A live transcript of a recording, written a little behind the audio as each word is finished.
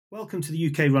Welcome to the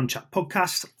UK Run Chat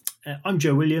podcast. I'm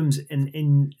Joe Williams, and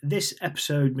in this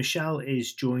episode, Michelle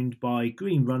is joined by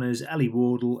green runners Ellie,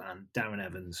 Wardell, and Darren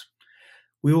Evans.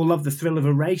 We all love the thrill of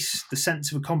a race, the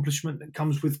sense of accomplishment that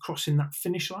comes with crossing that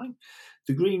finish line.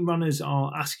 The green runners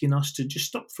are asking us to just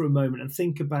stop for a moment and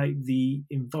think about the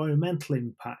environmental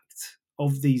impact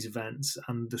of these events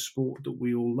and the sport that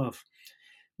we all love.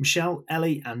 Michelle,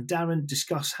 Ellie, and Darren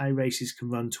discuss how races can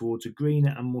run towards a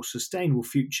greener and more sustainable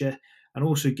future, and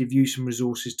also give you some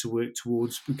resources to work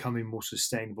towards becoming more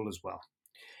sustainable as well.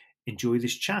 Enjoy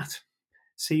this chat.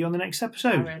 See you on the next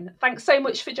episode. Darren, thanks so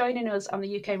much for joining us on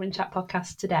the UK Run Chat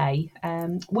podcast today.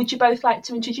 Would you both like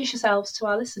to introduce yourselves to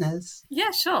our listeners?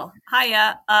 Yeah, sure.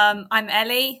 Hiya, I'm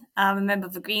Ellie. I'm a member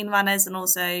of the Green Runners and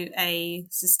also a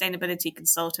sustainability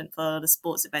consultant for the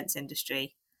sports events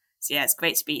industry. So yeah, it's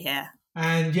great to be here.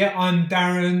 And yeah, I'm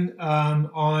Darren.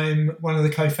 I'm one of the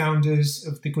co-founders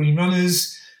of the Green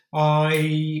Runners.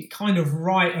 I kind of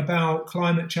write about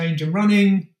climate change and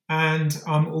running, and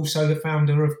I'm also the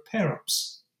founder of Pair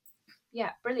Ups. Yeah,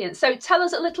 brilliant. So tell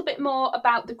us a little bit more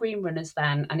about the Green Runners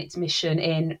then and its mission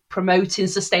in promoting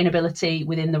sustainability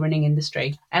within the running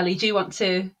industry. Ellie, do you want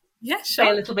to say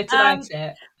a little bit about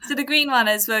it? So the Green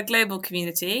Runners were a global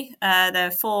community.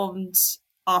 They're formed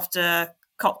after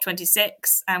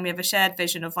COP26, and we have a shared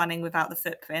vision of running without the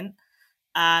footprint.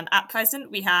 And at present,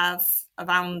 we have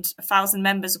around 1,000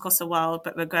 members across the world,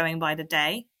 but we're growing by the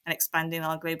day and expanding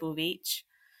our global reach.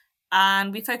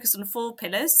 And we focus on 4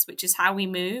 pillars, which is how we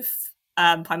move,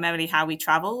 primarily how we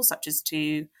travel, such as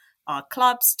to our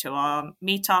clubs, to our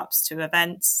meetups, to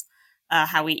events,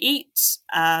 how we eat,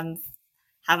 have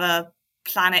a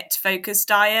planet-focused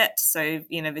diet, so,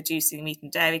 reducing meat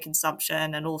and dairy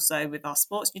consumption, and also with our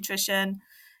sports nutrition,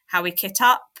 how we kit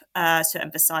up, so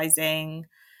emphasising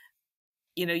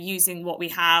using what we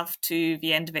have to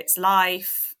the end of its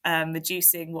life,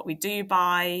 reducing what we do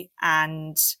buy,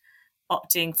 and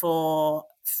opting for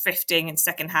thrifting and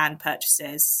secondhand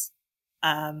purchases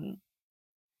in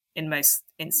most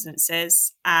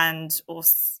instances. And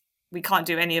also, we can't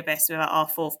do any of this without our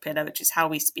 4th pillar, which is how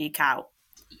we speak out.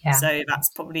 Yeah. So that's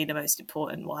probably the most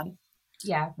important one.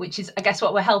 Yeah, which is, I guess,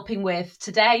 what we're helping with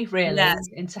today, really,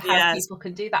 into how people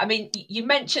can do that. I mean, you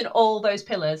mention all those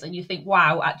pillars and you think,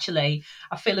 wow, actually,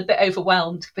 I feel a bit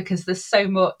overwhelmed because there's so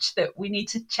much that we need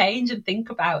to change and think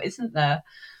about, isn't there?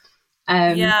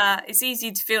 Yeah, it's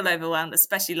easy to feel overwhelmed,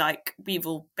 especially like we've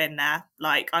all been there.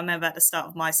 Like I remember at the start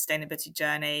of my sustainability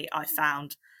journey, I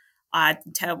found I had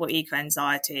terrible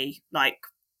eco-anxiety, like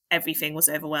everything was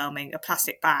overwhelming, a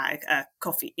plastic bag, a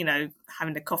coffee,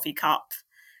 having a coffee cup,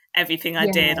 everything I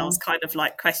did, I was kind of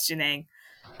like questioning.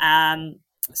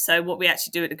 So what we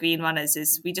actually do at the Green Runners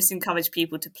is we just encourage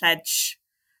people to pledge,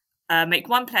 make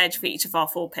one pledge for each of our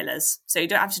 4 pillars. So you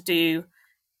don't have to do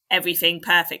everything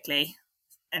perfectly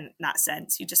in that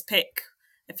sense. You just pick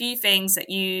a few things that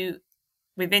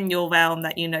within your realm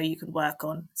that you can work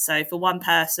on. So for one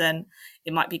person,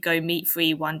 it might be go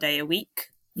meat-free 1 day a week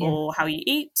for how you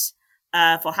eat.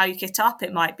 For how you kit up,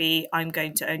 it might be I'm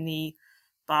going to only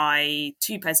buy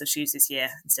 2 pairs of shoes this year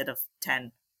instead of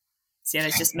 10. So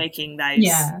it's just making those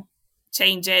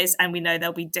changes, and we know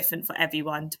they'll be different for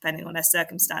everyone depending on their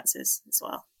circumstances as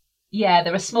well. Yeah,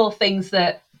 there are small things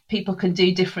that people can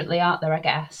do differently, aren't there, I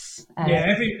guess?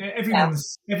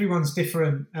 Everyone's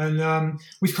different, and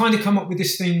we've kind of come up with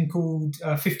this thing called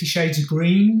 50 Shades of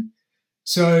Green.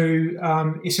 So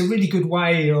it's a really good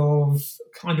way of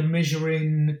kind of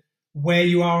measuring where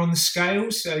you are on the scale.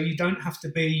 So you don't have to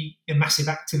be a massive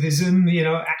activist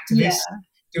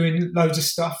doing loads of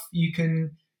stuff. You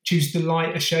can choose the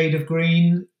lighter shade of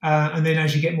green, and then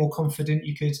as you get more confident,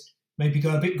 you could maybe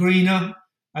go a bit greener.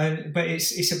 But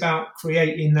it's about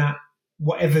creating that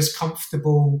whatever's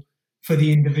comfortable for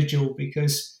the individual,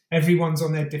 because everyone's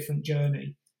on their different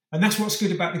journey. And that's what's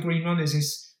good about the Green Runners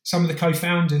is some of the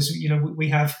co-founders, we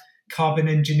have carbon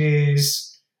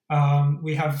engineers,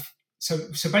 we have so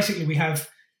basically we have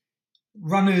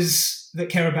runners that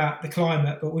care about the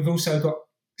climate, but we've also got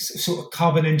sort of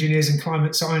carbon engineers and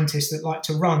climate scientists that like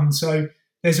to run. So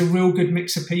there's a real good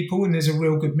mix of people, and there's a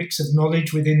real good mix of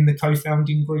knowledge within the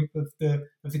co-founding group of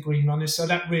the Green Runners. So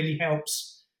that really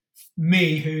helps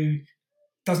me, who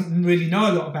doesn't really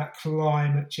know a lot about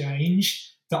climate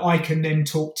change, that I can then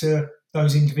talk to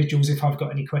those individuals if I've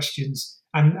got any questions.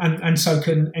 And so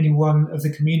can anyone of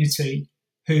the community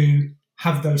who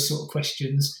have those sort of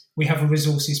questions. We have a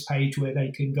resources page where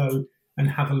they can go and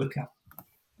have a look at.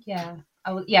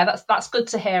 That's good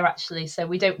to hear, actually. So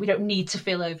we don't need to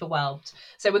feel overwhelmed.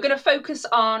 So we're going to focus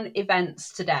on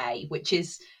events today, which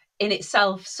is in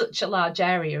itself such a large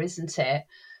area, isn't it?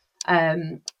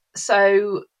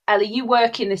 So Ellie, you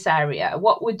work in this area.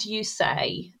 What would you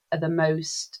say are the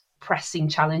most pressing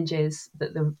challenges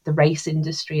that the race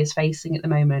industry is facing at the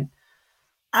moment?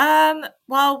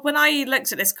 Well, when I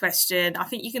looked at this question, I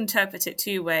think you can interpret it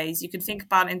two ways. You can think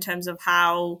about it in terms of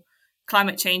how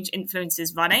climate change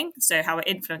influences running, so how it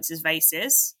influences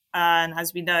races. And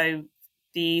as we know,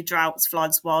 the droughts,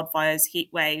 floods, wildfires, heat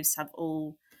waves have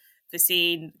all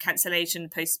foreseen cancellation,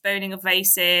 postponing of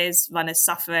races, runners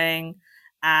suffering.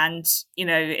 And,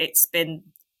 it's been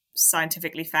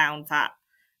scientifically found that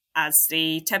as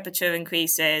the temperature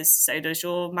increases, so does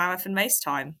your marathon race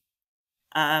time.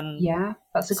 Yeah,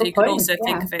 that's a so good you can point. also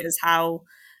think of it as how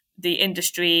the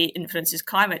industry influences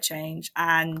climate change.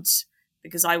 And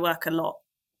because I work a lot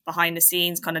behind the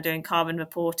scenes, kind of doing carbon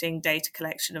reporting, data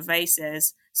collection of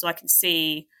races, so I can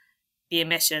see the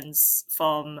emissions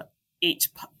from each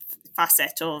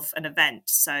facet of an event.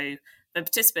 So the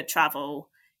participant travel,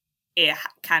 it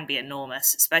can be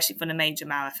enormous, especially for the major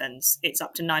marathons. It's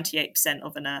up to 98%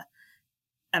 of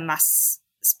a mass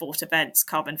sport event's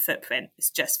carbon footprint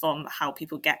is just from how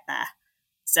people get there.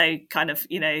 So kind of,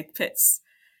 puts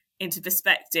into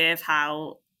perspective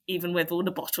how even with all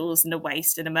the bottles and the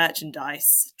waste and the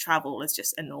merchandise, travel is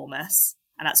just enormous.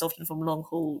 And that's often from long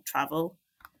haul travel.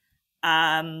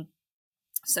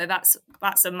 So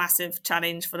that's a massive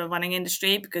challenge for the running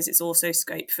industry because it's also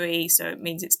scope free. So it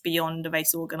means it's beyond the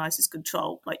race organisers'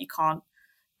 control. Like you can't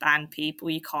ban people,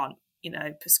 you can't,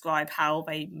 prescribe how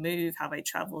they move, how they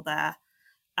travel there.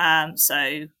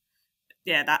 So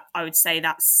yeah, that I would say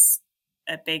that's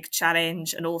a big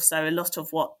challenge. And also a lot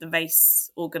of what the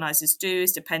race organisers do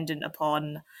is dependent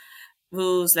upon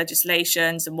rules,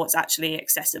 legislations, and what's actually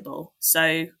accessible.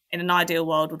 So in an ideal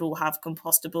world, we'd all have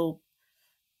compostable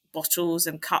bottles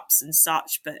and cups and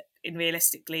such, but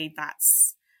realistically,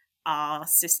 that's our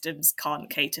systems can't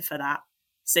cater for that.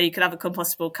 So you could have a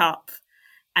compostable cup,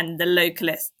 and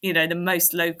the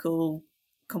most local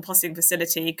composting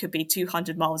facility could be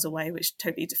 200 miles away, which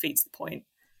totally defeats the point.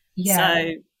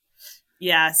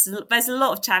 Yeah. So, so there's a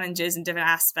lot of challenges in different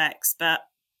aspects, but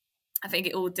I think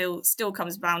it all still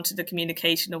comes down to the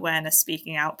communication, awareness,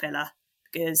 speaking out pillar,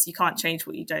 because you can't change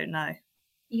what you don't know.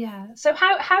 Yeah. So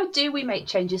how do we make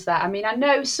changes there? I mean, I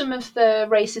know some of the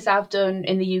races I've done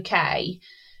in the UK,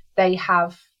 they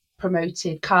have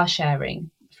promoted car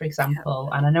sharing, for example.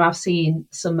 Yeah. And I know I've seen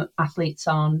some athletes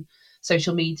on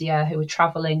social media who are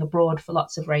travelling abroad for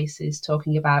lots of races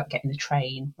talking about getting the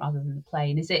train rather than the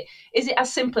plane. Is it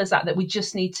as simple as that we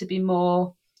just need to be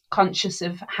more conscious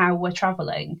of how we're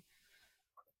travelling?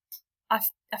 I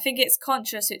think it's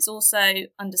conscious. It's also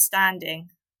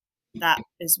understanding that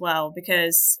as well,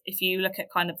 because if you look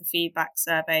at kind of the feedback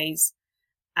surveys,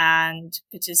 and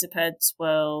participants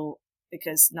will,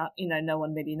 because no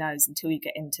one really knows until you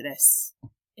get into this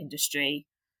industry,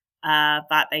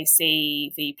 that they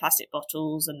see the plastic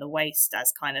bottles and the waste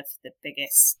as kind of the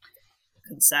biggest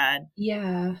concern.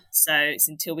 Yeah. So it's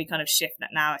until we kind of shift that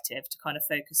narrative to kind of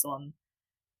focus on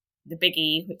the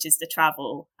biggie, which is the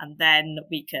travel, and then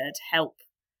we could help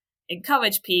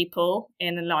encourage people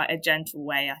in a gentle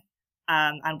way,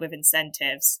 and with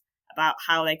incentives about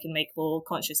how they can make more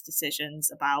conscious decisions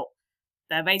about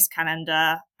their race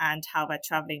calendar and how they're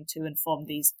traveling to and from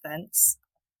these events.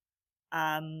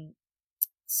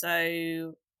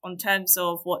 So on terms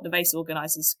of what the race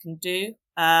organisers can do,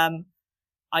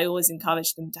 I always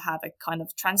encourage them to have a kind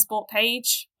of transport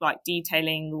page, like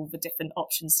detailing all the different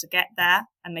options to get there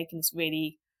and making this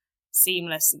really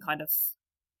seamless and kind of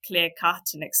clear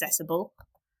cut and accessible.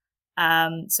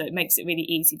 So it makes it really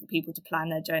easy for people to plan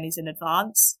their journeys in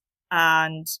advance.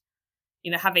 And,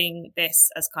 having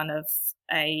this as kind of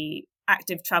a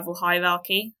active travel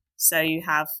hierarchy. So you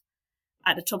have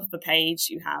at the top of the page,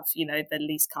 you have, the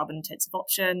least carbon intensive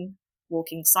option,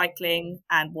 walking, cycling,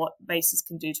 and what races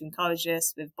can do to encourage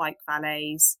this with bike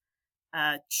valets,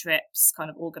 trips, kind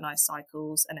of organised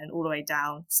cycles, and then all the way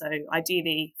down. So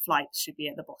ideally, flights should be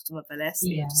at the bottom of the list. So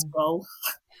you just scroll.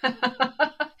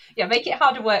 Yeah, make it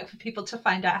harder work for people to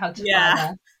find out how to fly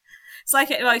there. It's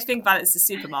like, I think about it as a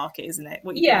supermarket, isn't it?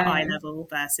 What you get at high level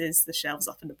versus the shelves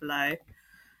up and below.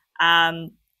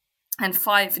 And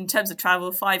 5, in terms of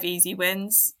travel, 5 easy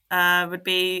wins would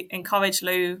be encourage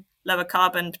lower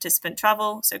carbon participant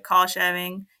travel, so car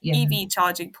sharing, EV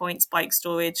charging points, bike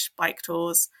storage, bike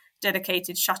tours,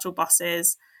 dedicated shuttle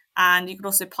buses, and you could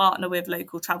also partner with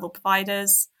local travel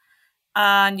providers.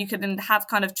 And you can have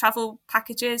kind of travel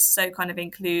packages, so kind of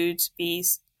include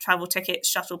these travel tickets,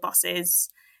 shuttle buses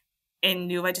in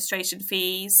your registration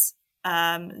fees.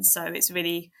 So it's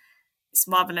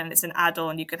rather than it's an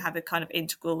add-on, you can have it kind of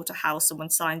integral to how someone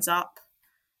signs up.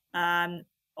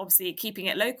 Obviously keeping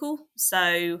it local.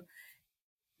 So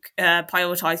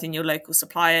prioritising your local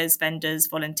suppliers, vendors,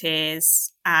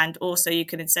 volunteers, and also you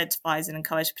can incentivise and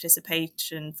encourage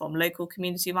participation from local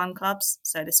community run clubs.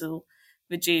 So this will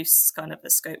reduce kind of the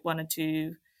scope 1 and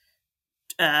 2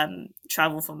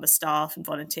 travel from the staff and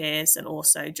volunteers, and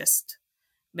also just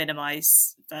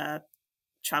minimise the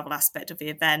travel aspect of the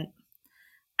event.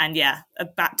 And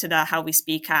back to how we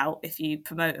speak out, if you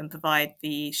promote and provide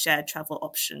the shared travel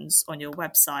options on your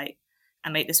website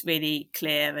and make this really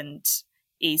clear and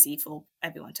easy for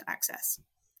everyone to access.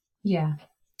 Yes,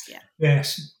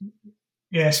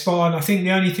 spot on. I think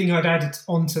the only thing I'd add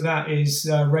on to that is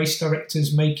race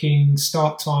directors making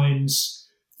start times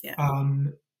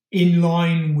in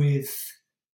line with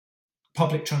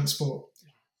public transport,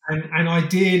 and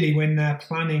ideally when they're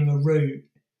planning a route,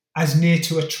 as near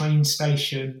to a train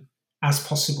station as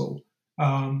possible,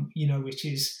 which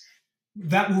is,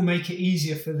 that will make it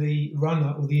easier for the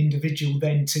runner or the individual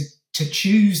then to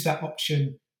choose that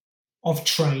option of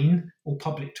train or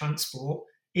public transport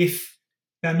if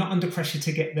they're not under pressure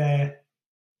to get there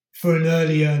for an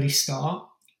early start.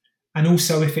 And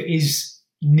also if it is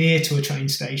near to a train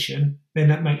station, then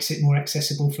that makes it more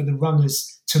accessible for the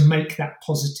runners to make that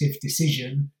positive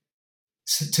decision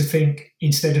to think,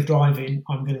 instead of driving,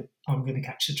 I'm going to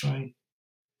catch the train.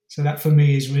 So that for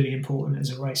me is really important as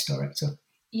a race director.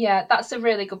 Yeah, that's a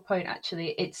really good point,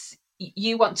 actually. It's,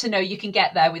 you want to know you can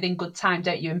get there within good time,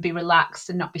 don't you, and be relaxed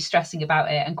and not be stressing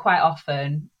about it. And quite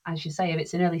often, as you say, if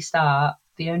it's an early start,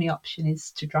 the only option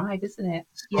is to drive, isn't it?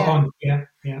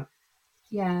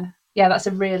 Yeah, that's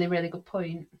a really, really good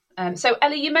point. So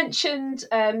Ellie, you mentioned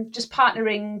just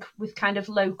partnering with kind of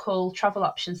local travel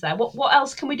options there. What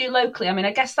else can we do locally? I mean,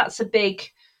 I guess that's a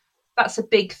big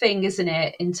thing, isn't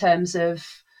it, in terms of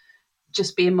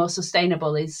just being more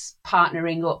sustainable, is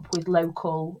partnering up with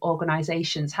local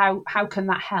organisations. How can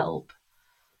that help?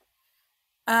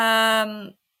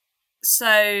 So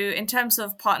in terms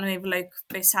of partnering with local,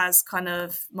 this has kind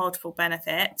of multiple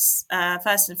benefits.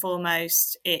 First and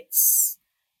foremost, it's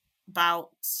about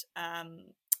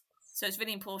so it's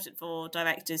really important for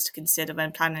directors to consider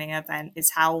when planning an event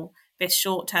is how this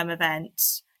short-term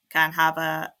event can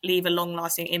leave a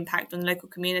long-lasting impact on the local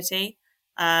community.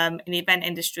 In the event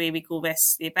industry, we call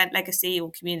this the event legacy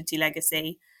or community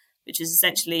legacy, which is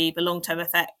essentially the long-term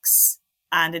effects,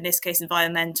 and in this case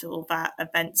environmental, that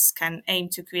events can aim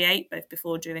to create both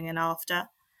before, during and after.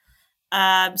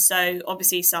 So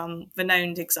obviously some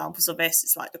renowned examples of this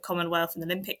is like the Commonwealth and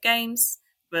Olympic Games,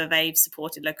 where they've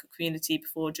supported local community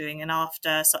before, during and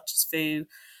after, such as through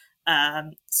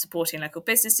supporting local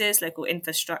businesses, local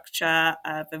infrastructure,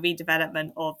 the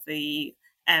redevelopment of the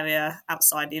area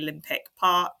outside the Olympic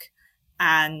Park,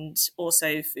 and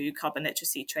also through carbon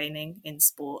literacy training in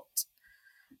sport.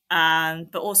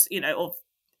 But also,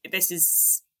 this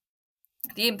is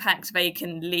the impact they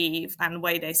can leave and the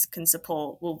way they can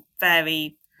support will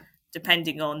vary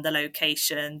depending on the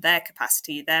location, their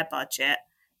capacity, their budget,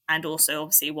 and also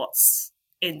obviously what's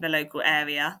in the local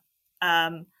area.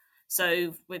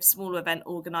 So with smaller event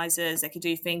organisers, they could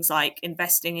do things like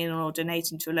investing in or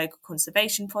donating to a local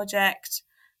conservation project.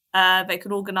 They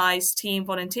could organise team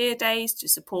volunteer days to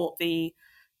support the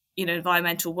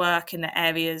environmental work in the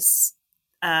areas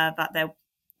that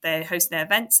they're hosting their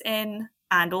events in,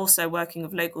 and also working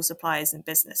with local suppliers and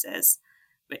businesses,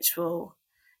 which will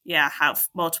have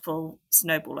multiple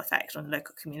snowball effect on the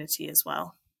local community as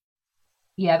well.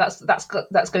 Yeah, that's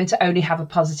going to only have a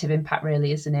positive impact,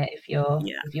 really, isn't it? If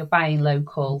you're buying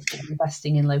local,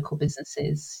 investing in local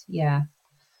businesses. Yeah.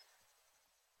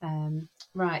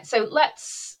 Right. So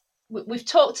we've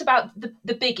talked about the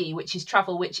biggie, which is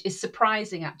travel, which is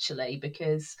surprising actually,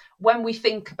 because when we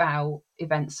think about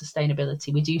event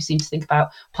sustainability, we do seem to think about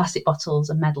plastic bottles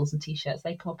and medals and t-shirts.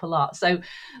 They come up a lot. So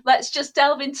let's just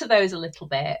delve into those a little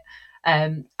bit.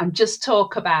 And just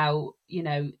talk about,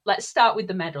 let's start with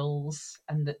the medals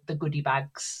and the goodie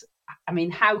bags. I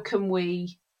mean, how can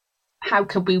we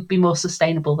be more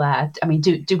sustainable there? I mean,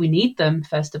 do we need them,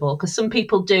 first of all? Because some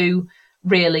people do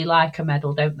really like a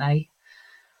medal, don't they?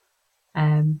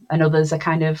 And others are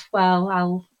kind of,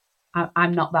 well,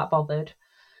 I'm not that bothered.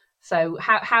 So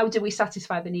how do we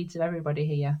satisfy the needs of everybody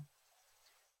here?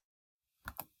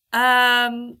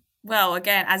 Well,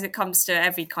 again, as it comes to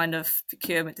every kind of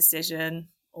procurement decision,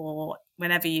 or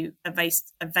whenever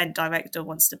event director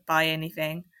wants to buy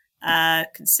anything,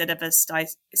 consider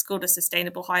it's called a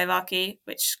sustainable hierarchy,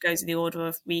 which goes in the order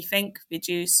of rethink,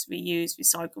 reduce, reuse,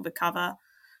 recycle, recover.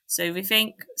 So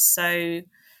rethink. So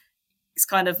it's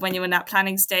kind of when you're in that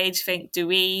planning stage, think, do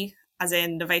we, as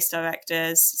in the race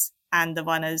directors and the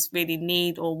runners, really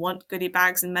need or want goodie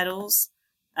bags and medals?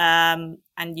 And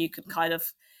you could kind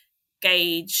of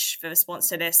gauge the response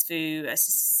to this through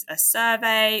a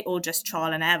survey or just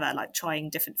trial and error, like trying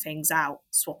different things out,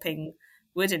 swapping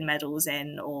wooden medals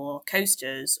in or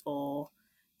coasters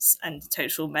and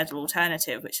total medal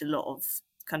alternative, which a lot of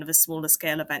kind of the smaller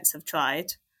scale events have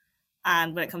tried.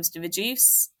 And when it comes to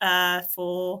reduce,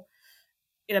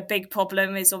 big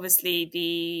problem is obviously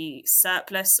the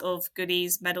surplus of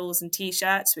goodies, medals and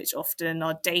T-shirts, which often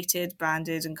are dated,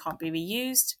 branded and can't be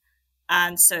reused.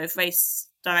 And so if race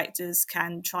directors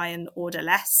can try and order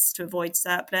less to avoid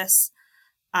surplus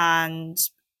and,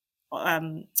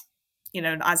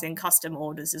 as in custom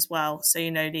orders as well. So,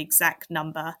 the exact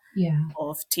number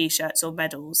of T-shirts or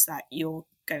medals that you're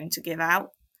going to give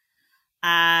out.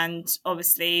 And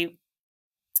obviously,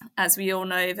 as we all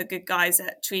know, the good guys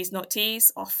at Trees Not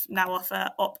Tees now offer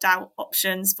opt-out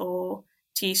options for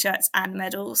T-shirts and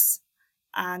medals.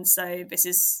 And so this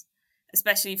is,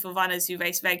 especially for runners who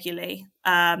race regularly,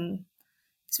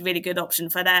 it's a really good option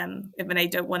for them if they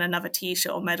don't want another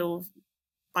T-shirt or medal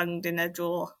bunged in a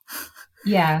drawer.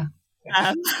 Yeah.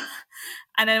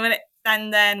 And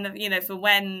then for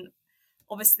when,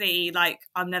 obviously, like,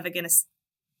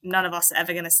 none of us are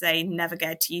ever going to say never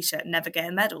get a T-shirt, never get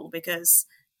a medal, because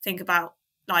think about,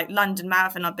 like, London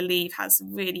Marathon, I believe, has a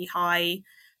really high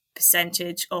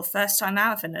percentage of first-time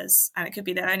marathoners, and it could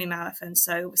be their only marathon.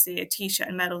 So obviously a T-shirt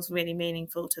and medal is really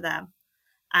meaningful to them.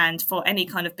 And for any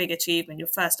kind of big achievement, your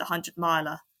first 100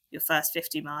 miler, your first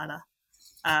 50 miler,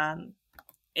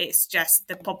 it's just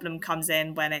the problem comes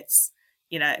in when it's,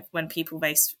 when people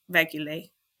race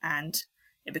regularly, and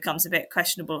it becomes a bit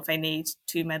questionable if they need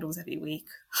 2 medals every week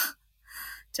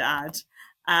to add.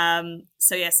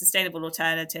 Sustainable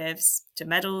alternatives to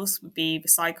medals would be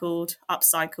recycled,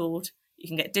 upcycled. You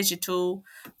can get digital,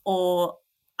 or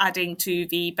adding to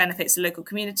the benefits of local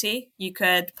community. You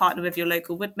could partner with your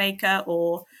local woodmaker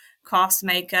or crafts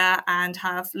maker and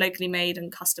have locally made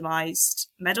and customized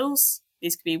medals.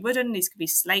 These could be wooden, these could be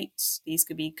slate, these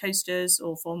could be coasters,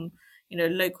 or from,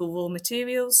 local raw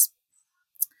materials.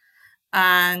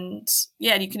 And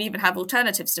you can even have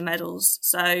alternatives to medals.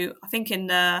 So I think in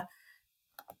the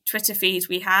Twitter feed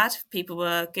we had, people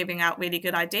were giving out really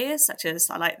good ideas, such as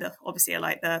I like the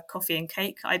coffee and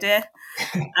cake idea.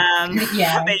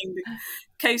 Having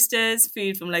coasters,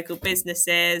 food from local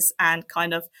businesses, and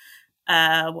kind of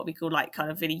what we call like kind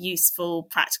of really useful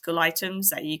practical items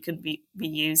that you can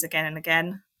reuse again and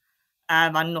again.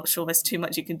 I'm not sure there's too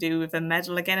much you can do with a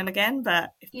medal again and again,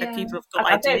 but if the people have got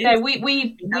ideas, I don't know.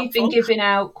 We've been giving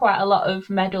out quite a lot of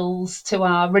medals to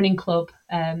our running club,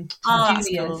 to juniors.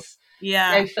 Cool.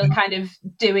 Yeah, for kind of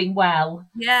doing well.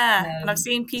 Yeah, and I've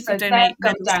seen people donate.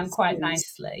 They've gone down quite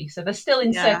nicely. So they're still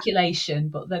in circulation,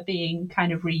 but they're being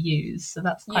kind of reused. So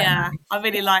that's quite nice. I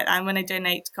really like that. And when they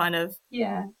donate to kind of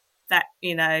that,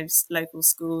 local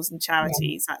schools and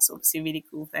charities, that's obviously a really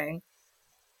cool thing.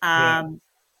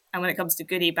 And when it comes to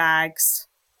goodie bags,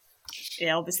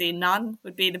 obviously none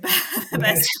would be the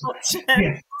best option.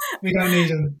 Yeah, we don't need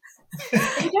them.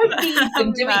 We don't need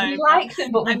them, do we? We like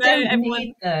them, but we don't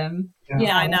need them.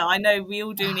 Yeah, I know. We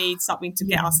all do need something to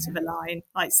get us to the line,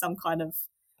 like some kind of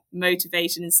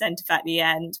motivation incentive at the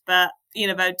end. But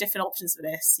there are different options for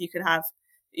this. You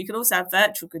could also have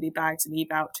virtual goodie bags and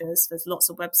e-vouchers. There's lots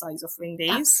of websites offering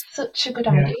these. That's such a good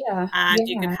idea. And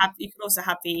you could also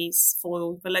have these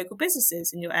for the local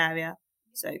businesses in your area.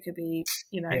 So it could be,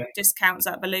 discounts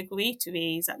at the local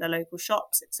eateries, at the local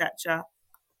shops, etc.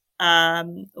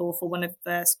 Or for one of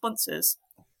their sponsors.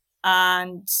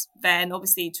 And then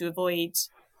obviously to avoid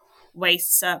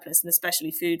waste, surplus, and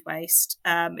especially food waste,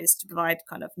 is to provide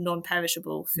kind of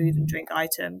non-perishable food and drink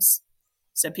items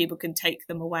so people can take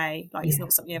them away. Like it's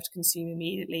not something you have to consume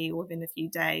immediately or within a few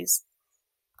days.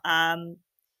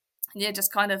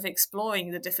 Just kind of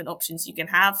exploring the different options you can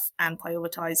have and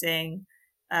prioritizing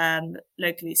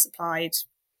locally supplied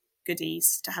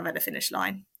goodies to have at the finish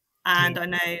line. And I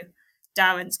know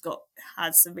Darren's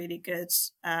has a really good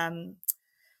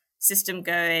system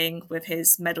going with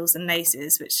his medals and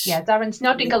laces, which Darren's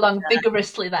nodding along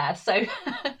vigorously there. So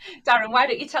Darren, why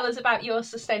don't you tell us about your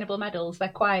sustainable medals? They're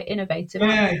quite innovative.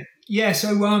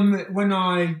 So when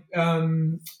I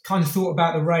kind of thought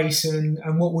about the race and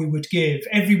what we would give,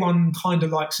 everyone kind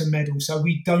of likes a medal, so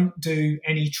we don't do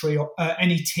any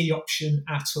T option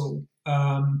at all,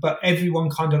 but everyone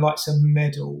kind of likes a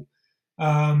medal.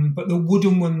 But the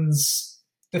wooden ones,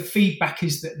 the feedback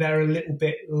is that they're a little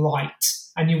bit light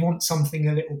and you want something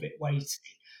a little bit weighty.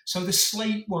 So the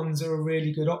slate ones are a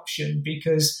really good option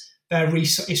because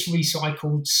it's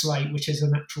recycled slate, which is a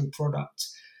natural product.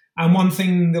 And one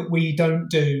thing that we don't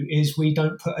do is we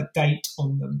don't put a date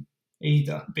on them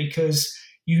either, because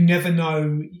you never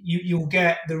know. You'll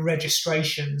get the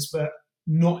registrations, but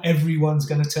not everyone's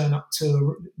going to turn up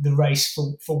to the race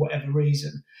for whatever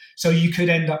reason. So you could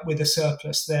end up with a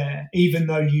surplus there, even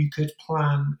though you could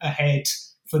plan ahead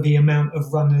for the amount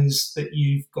of runners that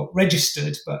you've got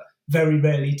registered, but very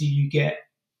rarely do you get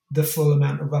the full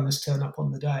amount of runners turn up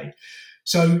on the day.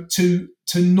 So to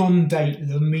non-date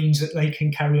them means that they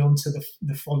can carry on to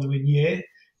the following year.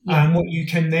 Yeah. And what you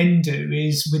can then do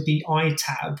is with the I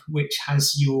tab, which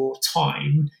has your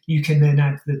time, you can then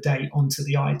add the date onto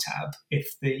the I tab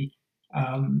if the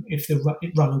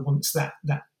runner wants that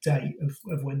date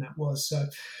of when that was. So,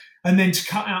 and then to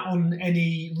cut out on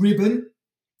any ribbon,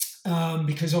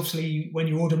 because obviously when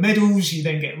you order medals, you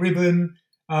then get ribbon.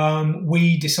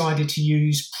 We decided to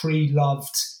use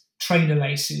pre-loved trainer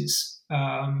laces,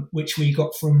 which we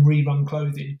got from Rerun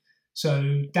Clothing.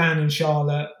 So Dan and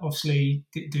Charlotte obviously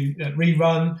do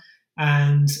Rerun,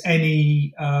 and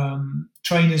any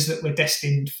trainers that were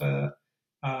destined for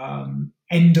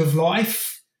end of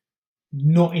life,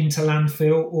 not into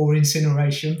landfill or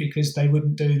incineration, because they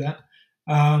wouldn't do that.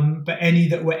 But any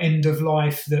that were end of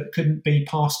life that couldn't be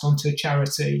passed on to a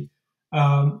charity,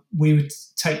 we would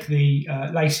take the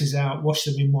laces out, wash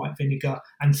them in white vinegar,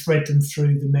 and thread them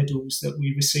through the medals that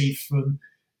we received from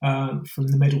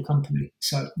the medal company.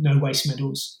 So no waste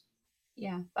medals.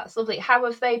 Yeah, that's lovely. How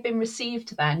have they been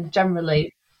received then,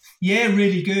 generally? Yeah,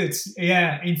 really good.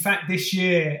 Yeah, in fact, this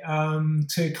year,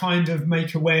 to kind of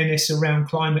make awareness around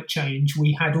climate change,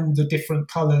 we had all the different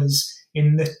colours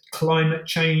in the climate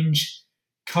change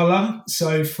colour.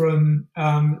 So from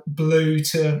blue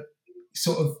to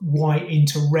sort of white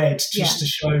into red, just to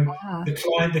show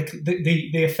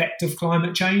the effect of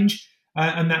climate change.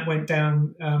 And that went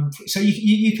down. So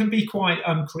you can be quite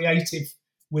creative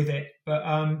with it. But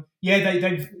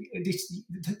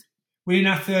we're in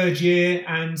our third year,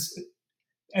 and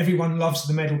everyone loves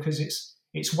the medal because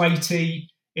it's weighty.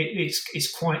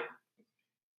 It's quite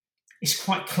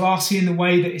classy in the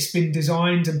way that it's been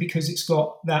designed, and because it's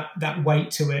got that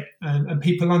weight to it, and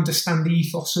people understand the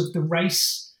ethos of the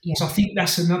race. Yeah. So I think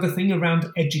that's another thing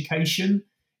around education.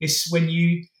 Is when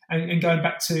you and going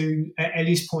back to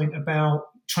Ellie's point about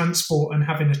transport and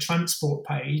having a transport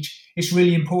page, it's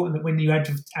really important that when you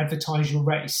advertise your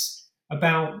race,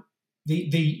 about the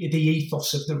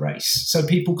ethos of the race, so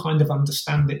people kind of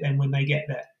understand it then when they get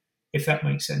there, if that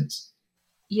makes sense.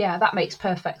 Yeah, that makes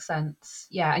perfect sense.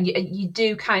 Yeah, and you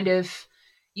do kind of,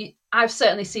 I've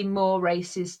certainly seen more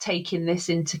races taking this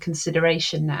into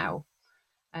consideration now.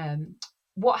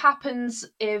 What happens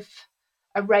if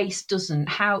a race doesn't?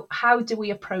 How do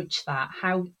we approach that?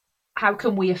 How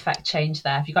can we affect change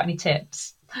there? Have you got any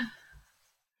tips?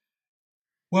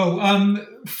 Well,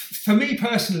 for me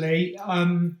personally,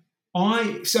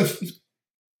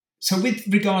 so with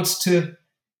regards to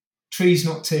trees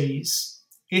not teas,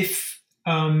 if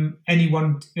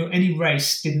any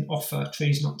race didn't offer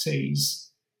trees not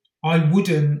teas, I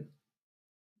wouldn't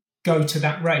go to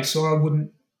that race, or I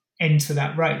wouldn't enter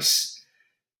that race.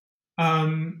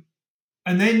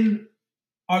 And then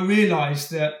I realised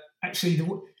that actually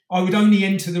I would only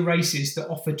enter the races that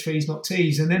offer trees not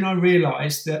teas. And then I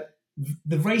realised that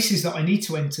the races that I need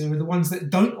to enter are the ones that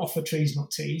don't offer trees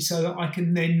not teas, so that I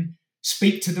can then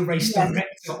speak to the race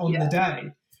director on the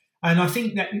day. And I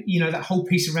think that that whole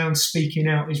piece around speaking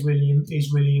out is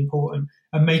really important,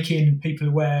 and making people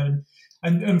aware.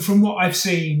 And from what I've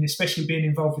seen, especially being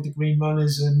involved with the Green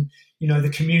Runners and the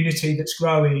community that's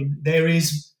growing, there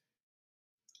is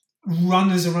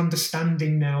runners are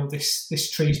understanding now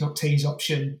this trees not teas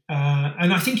option,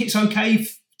 and I think it's okay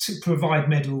to provide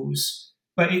medals,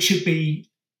 but it should be,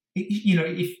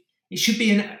 if it should be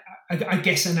an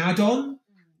add-on.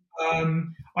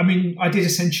 I mean, I did a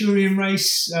Centurion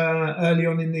race early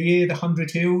on in the year, the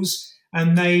 100 Hills,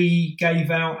 and they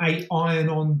gave out a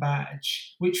iron-on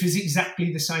badge, which was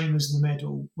exactly the same as the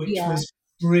medal, which was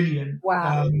brilliant.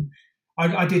 Wow.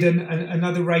 I did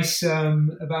another race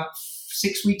about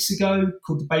 6 weeks ago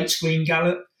called the Bates Green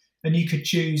Gallop, and you could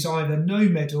choose either no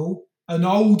medal, an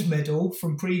old medal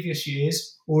from previous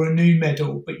years, or a new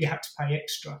medal, but you had to pay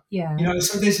extra. Yeah.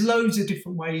 So there's loads of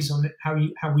different ways on it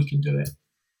how we can do it.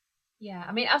 Yeah,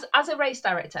 I mean, as a race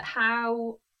director,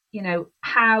 how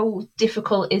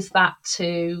difficult is that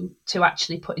to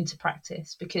actually put into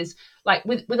practice? Because like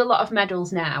with a lot of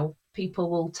medals now, people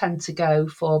will tend to go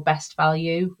for best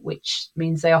value, which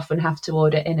means they often have to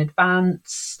order in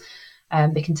advance.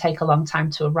 They can take a long time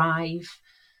to arrive.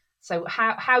 So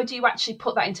how do you actually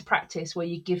put that into practice where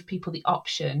you give people the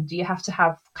option? Do you have to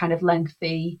have kind of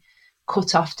lengthy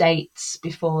cut-off dates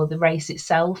before the race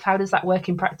itself? How does that work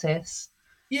in practice?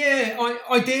 Yeah,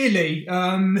 ideally.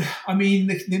 I mean,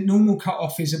 the normal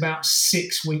cut-off is about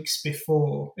 6 weeks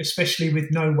before, especially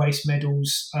with no waste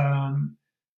medals.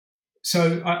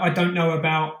 So I don't know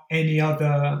about any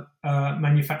other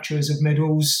manufacturers of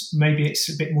medals. Maybe it's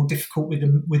a bit more difficult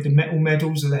with the metal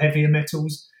medals or the heavier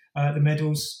metals, the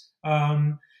medals.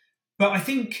 But I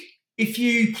think if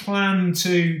you plan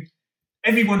to,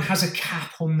 everyone has a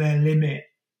cap on their limit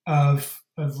of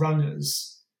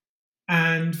runners.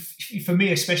 And for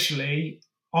me especially,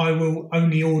 I will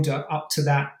only order up to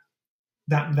that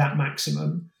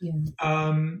maximum. Yeah.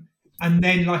 And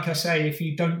then, like I say, if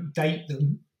you don't date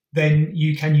them, then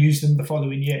you can use them the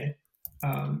following year.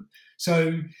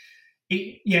 So,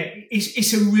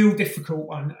 it's a real difficult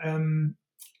one.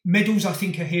 Medals, I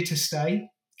think, are here to stay,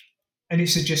 and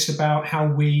it's just about how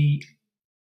we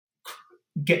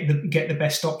get the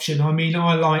best option. I mean,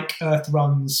 I like Earth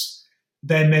Run's.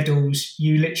 Their medals,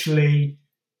 you literally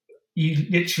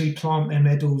plant their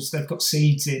medals. They've got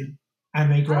seeds in,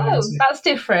 and they grow. Oh, that's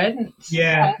different.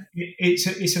 Yeah,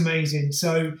 it's amazing.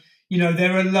 So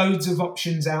there are loads of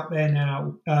options out there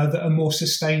now that are more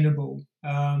sustainable.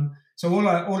 So all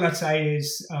I'd say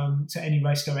is to any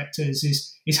race directors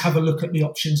is have a look at the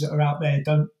options that are out there.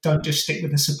 Don't just stick with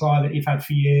the supplier that you've had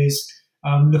for years.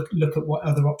 Look at what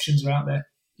other options are out there.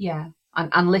 Yeah.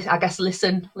 And I guess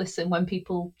listen when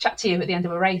people chat to you at the end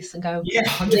of a race and go, yeah,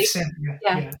 100%.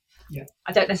 Yeah.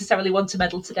 I don't necessarily want a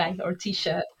medal today or a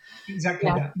T-shirt. Exactly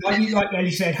that. Like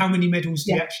Ellie said, how many medals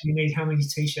do you actually need? How many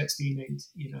T-shirts do you need?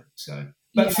 So,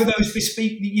 but for those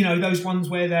bespoke, those ones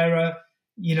where they're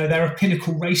a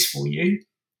pinnacle race for you,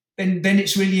 then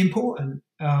it's really important.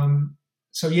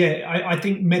 So I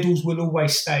think medals will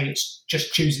always stay. It's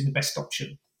just choosing the best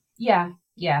option.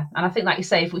 Yeah, and I think, like you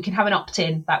say, if we can have an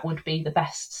opt-in, that would be the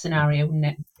best scenario, wouldn't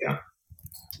it?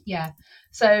 Yeah.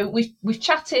 So we've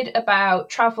chatted about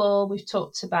travel. We've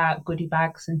talked about goodie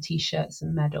bags and T-shirts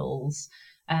and medals.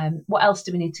 What else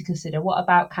do we need to consider? What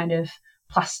about kind of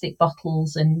plastic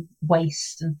bottles and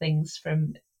waste and things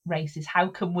from races? How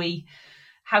can we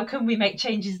make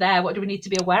changes there? What do we need to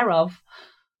be aware of?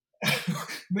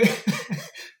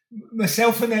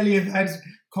 Myself and Ellie have had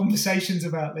conversations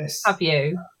about this. Have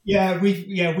you? Yeah, we've.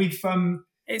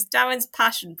 It's Darren's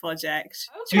passion project.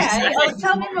 Okay,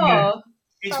 tell me more.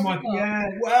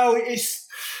 It's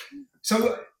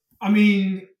so. I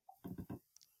mean,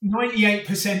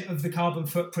 98% of the carbon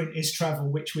footprint is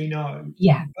travel, which we know.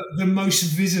 Yeah. But the most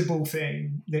visible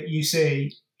thing that you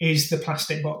see is the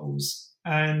plastic bottles,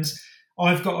 and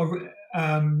I've got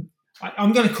I'm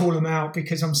going to call them out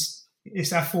because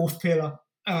it's our fourth pillar.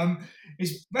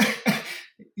 Is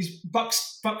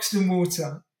Buxton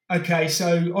Water. Okay,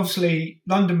 so obviously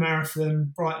London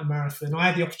Marathon, Brighton Marathon. I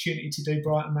had the opportunity to do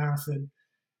Brighton Marathon,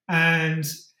 and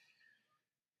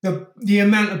the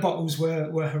amount of bottles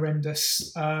were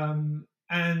horrendous. I'm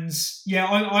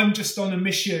just on a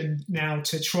mission now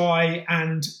to try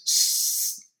and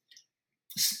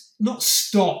not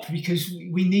stop, because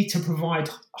we need to provide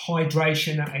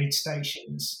hydration at aid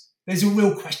stations. There's a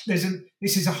real question.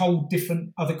 This is a whole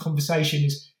different other conversation.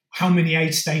 Is how many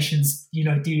aid stations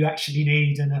do you actually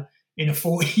need in a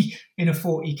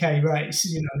 40K race?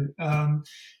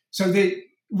 So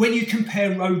when you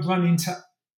compare road running to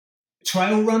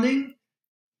trail running,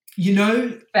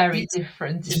 very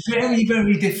different. It's very,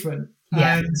 very different.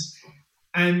 Yeah.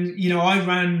 And I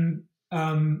ran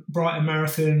Brighton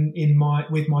Marathon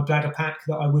with my bladder pack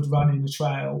that I would run in the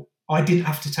trail. I didn't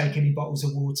have to take any bottles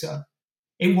of water.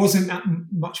 It wasn't that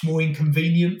much more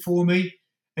inconvenient for me.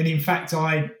 And in fact,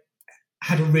 I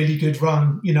had a really good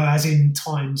run, as in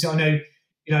times. I know,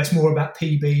 it's more about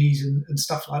PBs and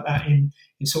stuff like that in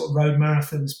sort of road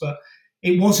marathons, but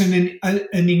it wasn't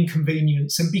an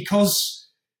inconvenience. And because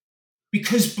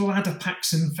bladder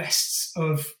packs and vests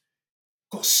have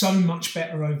got so much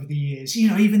better over the years,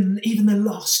 even the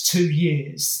last 2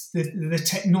 years, the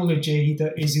technology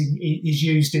that is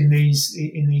used in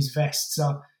these vests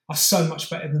are so much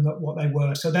better than what they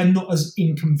were. So they're not as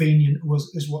inconvenient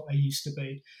as what they used to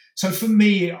be. So for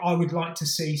me, I would like to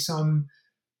see some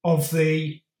of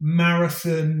the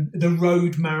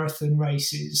road marathon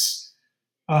races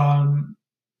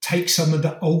take some of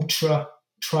the ultra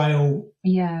trail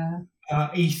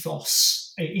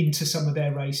ethos into some of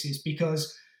their races,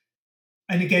 because,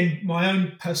 and again, my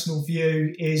own personal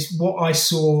view is what I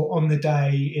saw on the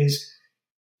day is,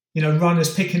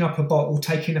 runners picking up a bottle,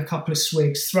 taking a couple of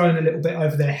swigs, throwing a little bit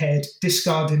over their head,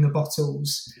 discarding the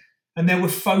bottles. And there were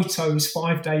photos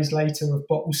 5 days later of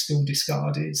bottles still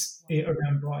discarded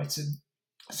around Brighton.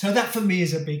 So that for me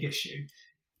is a big issue.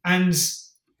 And,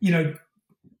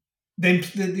 then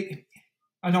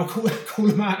and I'll call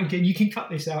them out again. You can cut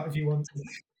this out if you want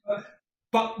to.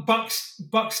 But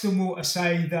Buxton Water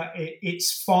say that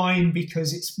it's fine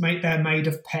because they're made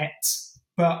of PET,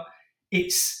 but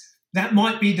that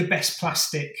might be the best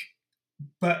plastic,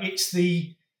 but it's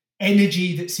the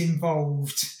energy that's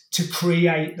involved to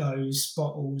create those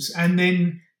bottles, and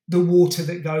then the water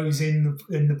that goes in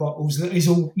the bottles that is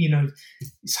all,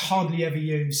 it's hardly ever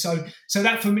used. So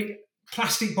that for me,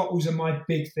 plastic bottles are my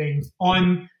big thing.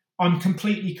 I'm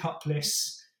completely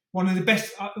cupless. One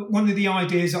of the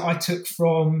ideas that I took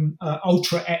from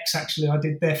Ultra X, actually, I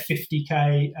did their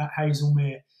 50K at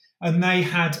Hazelmere, and they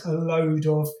had a load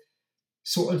of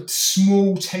sort of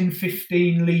small 10,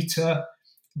 15 litre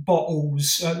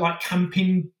bottles, like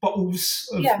camping bottles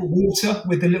of water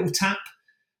with a little tap,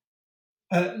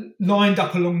 lined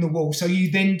up along the wall. So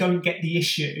you then don't get the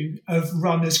issue of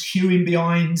runners queuing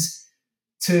behind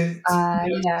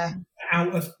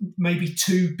out of maybe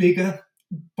two bigger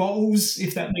bottles,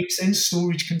 if that makes sense,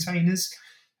 storage containers.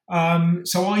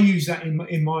 So I use that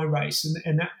in my race,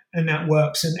 and that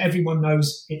works. And everyone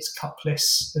knows it's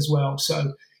cupless as well.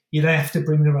 So they have to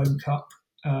bring their own cup.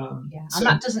 And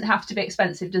that doesn't have to be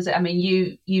expensive, does it? I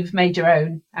mean, you've made your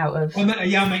own out of. I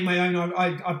make my own.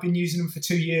 I've been using them for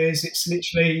 2 years. It's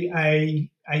literally a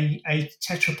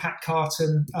Tetra Pak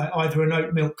carton, either an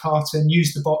oat milk carton.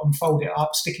 Use the bottom, fold it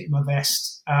up, stick it in my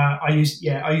vest. I use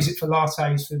it for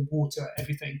lattes, for water,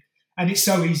 everything, and it's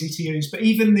so easy to use. But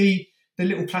even the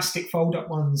little plastic fold up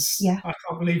ones, I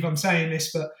can't believe I'm saying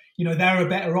this, but they're a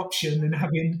better option than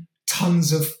having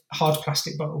tons of hard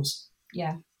plastic bottles.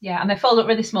 Yeah, and they fold up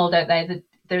really small, don't they?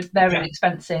 They're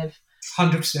inexpensive.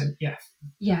 100%, yeah.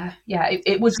 Yeah.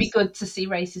 It would be good to see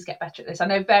races get better at this. I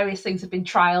know various things have been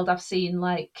trialled. I've seen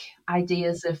like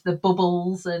ideas of the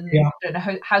bubbles, and I don't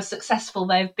know how successful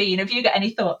they've been. Have you got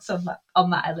any thoughts on that,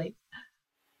 Ellie?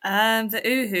 The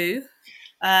Uhu,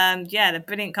 the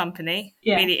brilliant company,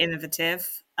 really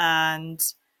innovative, and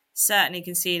certainly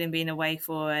can see them being a way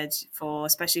forward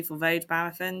especially for road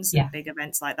marathons and big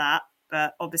events like that.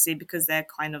 But obviously, because they're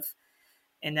kind of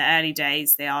in the early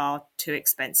days, they are too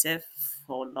expensive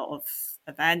for a lot of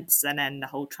events, and then the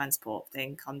whole transport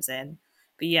thing comes in.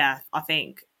 But I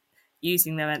think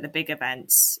using them at the big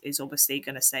events is obviously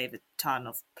going to save a ton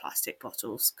of plastic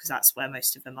bottles, because that's where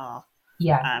most of them are.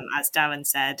 As Darren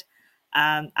said.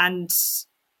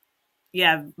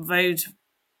 Road.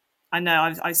 I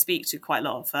know I speak to quite a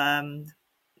lot of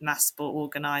mass sport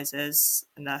organisers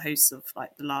and the hosts of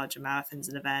like the larger marathons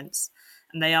and events,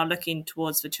 and they are looking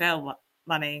towards the trail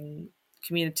running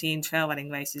community and trail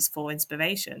running races for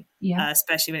inspiration,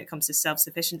 especially when it comes to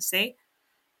self-sufficiency,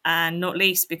 and not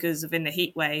least because of in the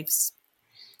heat waves,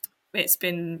 it's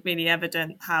been really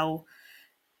evident how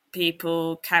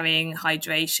people carrying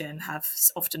hydration have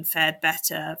often fared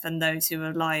better than those who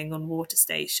are relying on water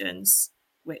stations,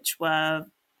 which were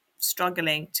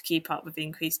struggling to keep up with the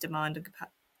increased demand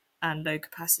and low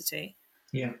capacity.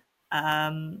 I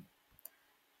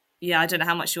don't know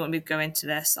how much you want me to go into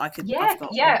this. I'm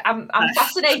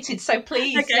fascinated, so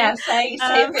please say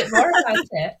a bit more about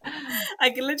it.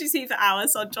 I can literally see for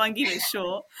hours, so I'll try and keep it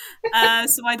short.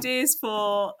 Some ideas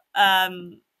for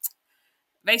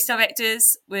race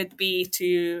directors would be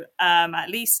to at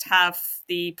least have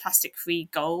the plastic-free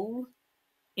goal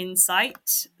in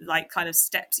sight, like kind of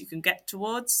steps you can get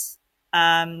towards,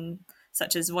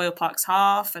 such as Royal Park's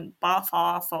half and Bath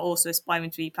half are also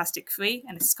aspiring to be plastic-free,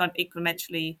 and it's kind of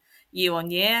incrementally year on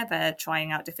year. They're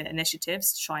trying out different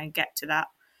initiatives to try and get to that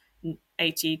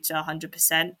 80 to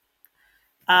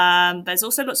 100%. There's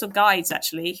also lots of guides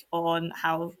actually on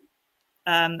how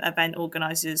event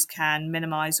organisers can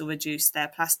minimise or reduce their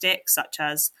plastic, such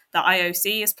as the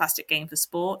IOC is Plastic Game for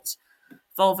Sport.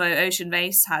 Volvo Ocean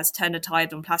Race has turned the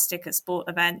tide on plastic at sport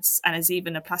events and has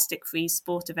even a plastic-free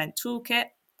sport event toolkit.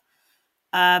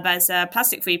 There's a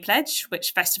plastic-free pledge,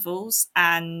 which festivals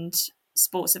and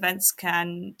sports events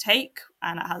can take,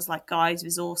 and it has like guides,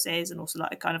 resources, and also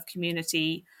like a kind of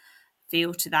community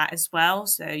feel to that as well,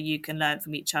 so you can learn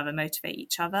from each other, motivate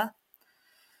each other.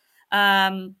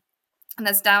 And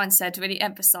as Darren said, to really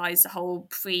emphasise the whole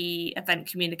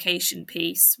pre-event communication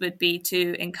piece would be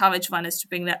to encourage runners to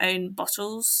bring their own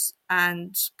bottles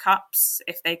and cups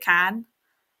if they can.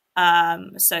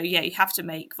 You have to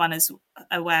make runners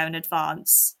aware in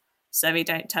advance so they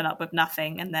don't turn up with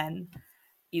nothing and then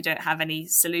you don't have any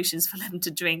solutions for them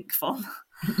to drink from.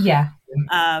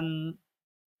 And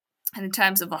in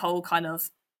terms of the whole kind of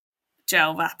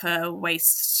gel wrapper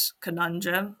waste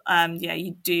conundrum,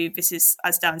 you do. This is,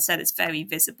 as Darren said, it's very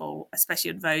visible,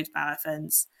 especially on road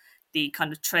marathons, the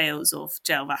kind of trails of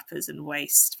gel wrappers and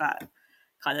waste that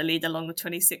kind of lead along the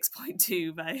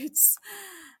 26.2 roads.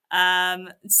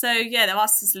 So yeah, there are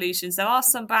some solutions. There are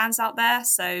some brands out there,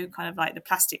 so kind of like the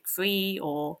plastic free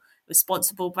or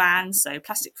responsible brands. So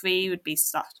plastic free would be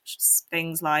such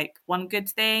things like One Good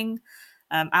Thing,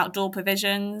 outdoor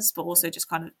provisions, but also just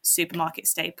kind of supermarket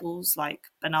staples like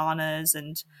bananas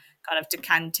and kind of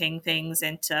decanting things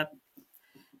into,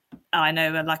 I know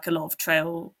like a lot of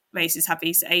trail races have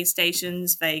these aid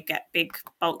stations. They get big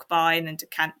bulk buy and then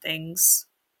decant things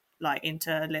like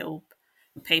into little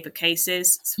paper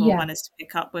cases for runners to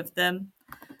pick up with them.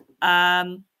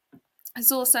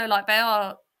 It's also like there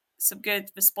are some good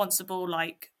responsible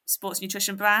like sports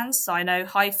nutrition brands. So I know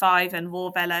High Five and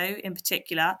Wardell in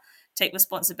particular take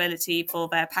responsibility for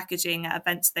their packaging at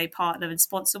events they partner and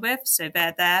sponsor with. So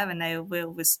they're there and they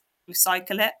will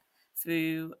recycle it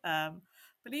through, I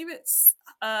believe it's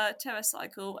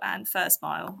TerraCycle and First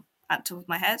Mile at the top of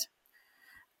my head.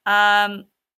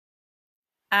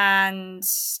 And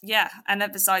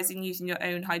emphasizing using your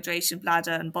own hydration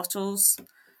bladder and bottles.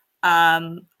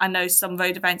 I know some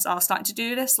road events are starting to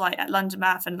do this, like at London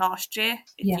Marathon last year.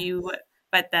 If you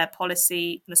read their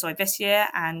policy, this year,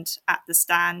 and at the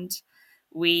stand,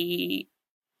 we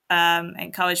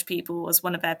encourage people, as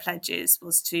one of their pledges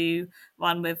was to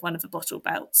run with one of the bottle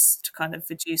belts to kind of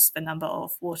reduce the number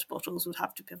of water bottles we'll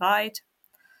have to provide.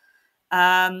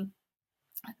 And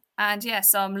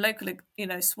some local,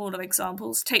 smaller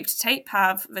examples. Tape to Tape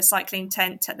have recycling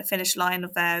tent at the finish line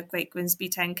of their Great Grimsby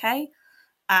 10K.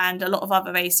 And a lot of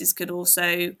other races could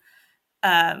also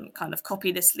kind of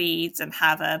copy this lead and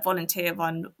have a volunteer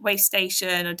run waste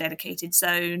station or dedicated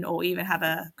zone, or even have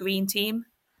a green team,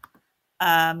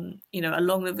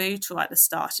 along the route or at the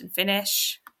start and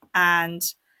finish. And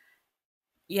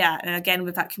again,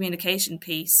 with that communication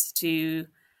piece, to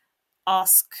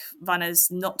ask runners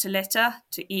not to litter,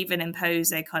 to even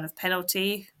impose a kind of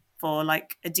penalty for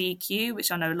like a DQ,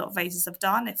 which I know a lot of races have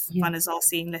done if runners are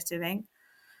seen littering.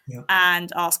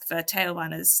 And ask for tail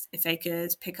runners if they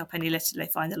could pick up any litter they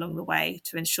find along the way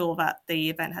to ensure that the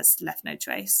event has left no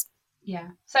trace. Yeah.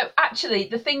 So actually,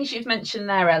 the things you've mentioned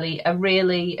there, Ellie, are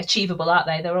really achievable, aren't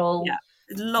they? They're all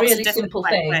really simple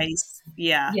things. Ways.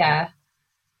 Yeah.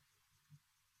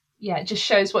 It just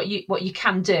shows what you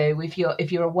can do if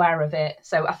you're aware of it.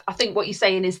 So I think what you're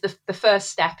saying is the first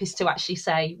step is to actually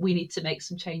say we need to make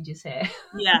some changes here.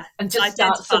 Yeah. And just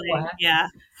start somewhere. Yeah.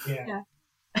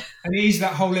 And it is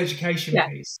that whole education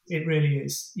piece. It really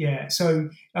is. Yeah. So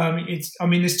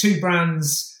there's two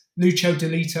brands, Lucio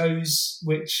Delitos,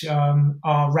 which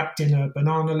are wrapped in a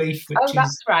banana leaf, which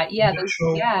that's right. Yeah.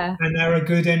 natural, and they're a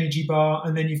good energy bar.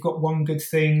 And then you've got One Good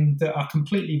Thing that are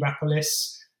completely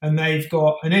wrapperless, and they've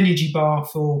got an energy bar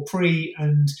for pre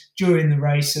and during the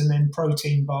race, and then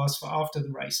protein bars for after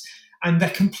the race. And they're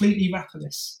completely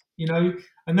wrapperless,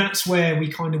 and that's where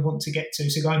we kind of want to get to.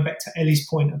 So going back to Ellie's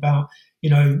point about,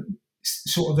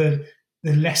 sort of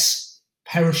the less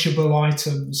perishable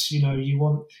items, you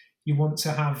want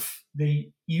to have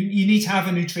you need to have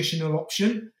a nutritional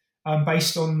option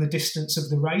based on the distance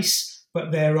of the race,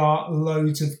 but there are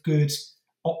loads of good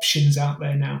options out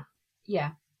there now.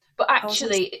 Yeah. But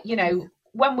actually,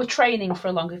 when we're training for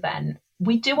a long event,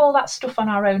 we do all that stuff on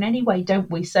our own anyway, don't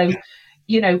we? So,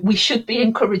 we should be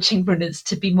encouraging runners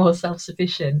to be more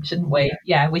self-sufficient, shouldn't we?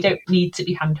 Yeah, we don't need to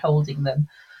be hand-holding them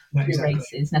through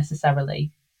races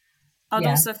necessarily. I'd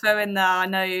also throw in there, I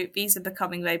know these are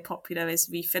becoming very popular, is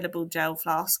refillable gel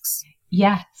flasks.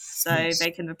 Yes. So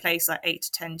they can replace like 8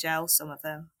 to 10 gels, some of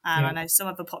them. And I know some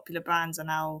of the popular brands are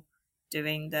now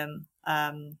doing them.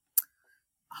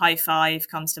 High Five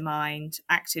comes to mind,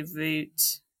 Active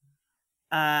Root.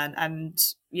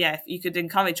 You could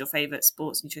encourage your favourite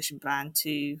sports nutrition brand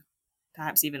to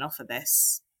perhaps even offer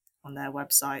this on their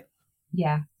website.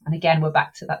 Yeah. And again, we're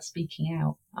back to that speaking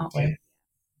out, aren't we?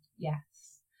 Yes.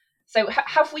 So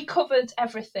have we covered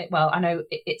everything? Well, I know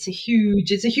it's a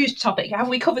huge topic. Have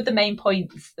we covered the main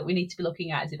points that we need to be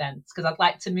looking at as events? Because I'd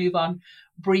like to move on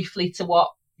briefly to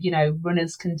what,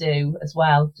 runners can do as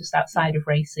well, just outside of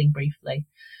racing briefly.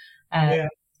 I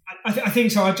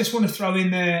think so. I just want to throw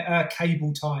in there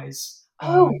cable ties.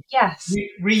 Yes.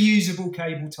 Reusable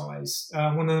cable ties.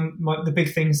 One of the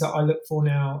big things that I look for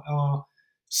now are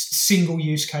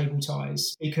single-use cable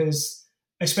ties, because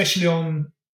especially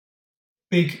on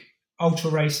big ultra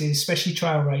races, especially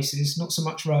trail races, not so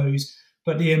much roads,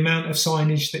 but the amount of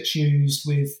signage that's used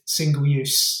with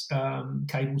single-use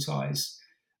cable ties.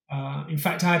 In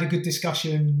fact, I had a good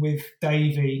discussion with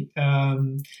Davey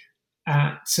who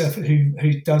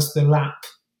does the lap,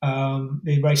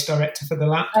 the race director for the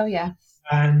lap. Oh, yeah.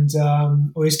 And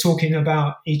we was talking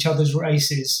about each other's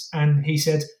races, and he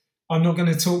said, I'm not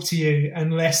going to talk to you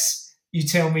unless you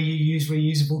tell me you use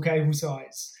reusable cable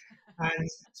ties. And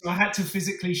so I had to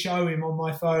physically show him on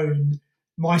my phone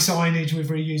my signage with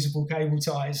reusable cable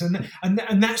ties. And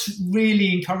that's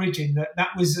really encouraging. That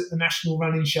was at the National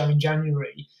Running Show in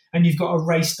January, and you've got a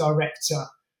race director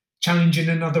challenging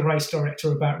another race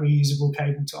director about reusable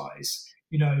cable ties,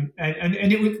 and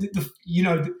it was,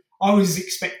 I was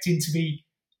expecting to be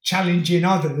challenging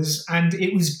others, and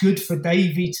it was good for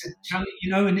Davey to challenge,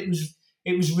 and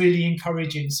it was really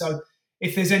encouraging. So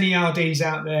if there's any RDs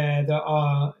out there that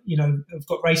are, have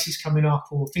got races coming up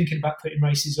or thinking about putting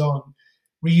races on,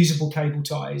 reusable cable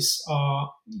ties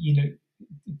are,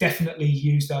 definitely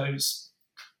use those.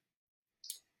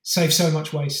 Save so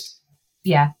much waste.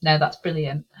 Yeah, no, that's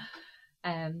brilliant.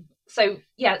 So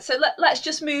let's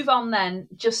just move on then,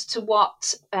 just to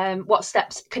what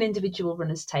steps can individual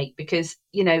runners take, because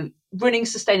running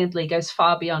sustainably goes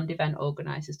far beyond event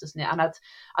organisers, doesn't it? And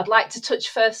I'd like to touch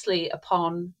firstly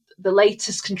upon the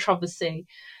latest controversy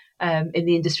in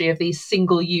the industry of these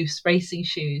single-use racing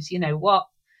shoes. What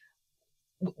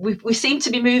we seem to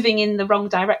be moving in the wrong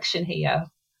direction here.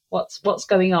 What's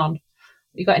going on?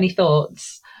 You got any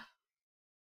thoughts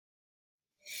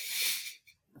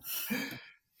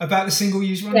about the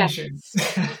single-use running shoes?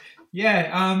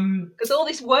 Yeah, because all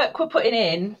this work we're putting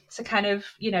in to kind of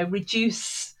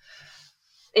reduce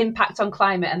impact on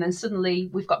climate, and then suddenly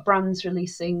we've got brands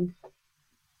releasing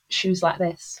shoes like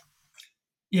this.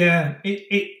 Yeah,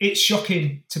 it's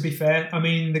shocking, to be fair. I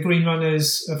mean, the Green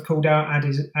Runners have called out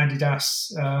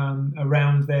Adidas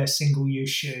around their single-use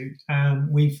shoe.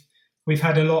 We've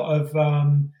had a lot of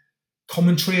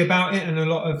commentary about it and a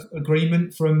lot of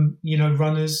agreement from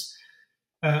runners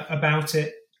about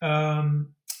it.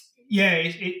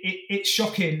 It's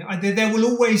shocking. There will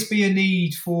always be a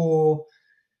need for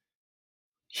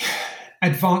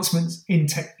advancements in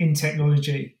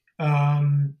technology.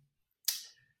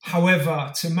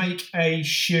 However, to make a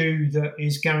shoe that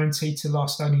is guaranteed to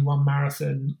last only one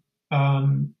marathon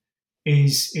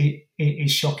is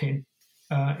shocking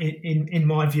in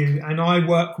my view. And I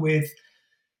work with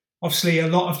obviously a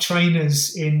lot of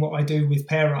trainers in what I do with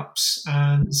pair ups,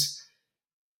 and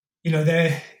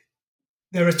there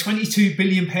are 22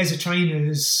 billion pairs of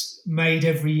trainers made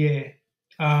every year,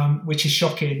 which is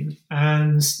shocking,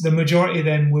 and the majority of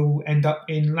them will end up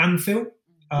in landfill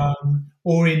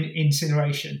or in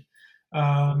incineration,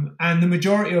 and the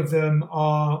majority of them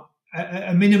are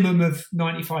a minimum of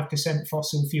 95%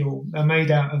 fossil fuel. They're made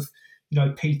out of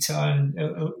peter, and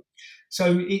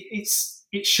so it's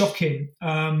shocking.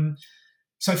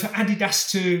 So for Adidas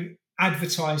to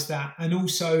advertise that and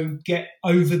also get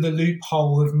over the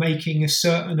loophole of making a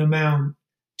certain amount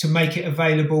to make it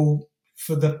available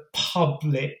for the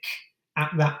public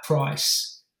at that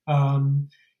price,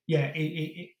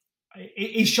 it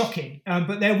is shocking.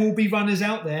 But there will be runners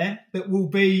out there that will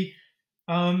be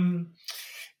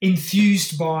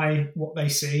enthused by what they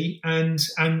see and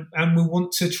will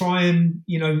want to try and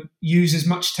use as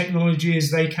much technology as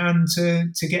they can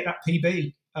to get that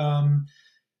PB.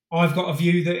 I've got a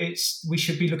view that we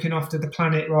should be looking after the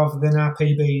planet rather than our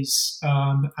PBs,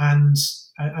 and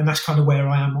that's kind of where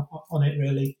I am on it,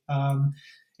 really.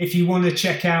 If you want to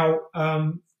check out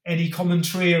any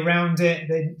commentary around it,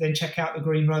 then check out the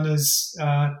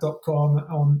greenrunners.com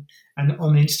on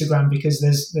Instagram, because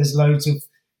there's loads of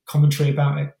commentary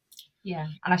about it. Yeah,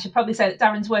 and I should probably say that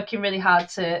Darren's working really hard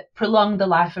to prolong the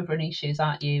life of running shoes,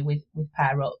 aren't you, with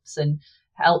pair ups, and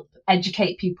help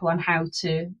educate people on how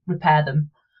to repair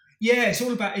them. Yeah, it's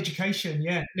all about education.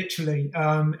 Yeah, literally.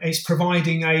 It's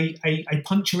providing a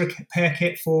puncture repair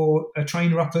kit for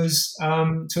trainer uppers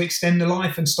to extend the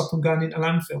life and stop them going into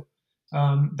landfill.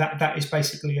 That is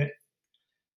basically it.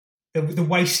 The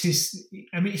waste is,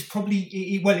 it's probably,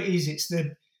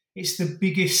 it's the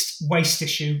biggest waste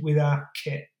issue with our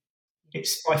kit.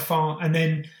 It's by far, and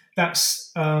then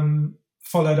that's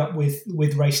followed up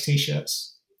with race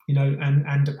t-shirts,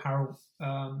 and apparel.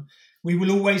 We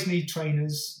will always need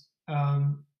trainers.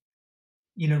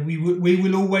 We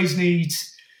will always need.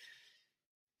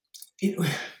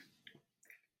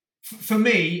 For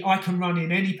me, I can run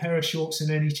in any pair of shorts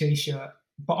and any t-shirt,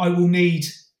 but I will need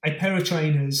a pair of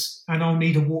trainers and I'll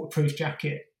need a waterproof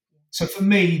jacket. So for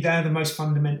me, they're the most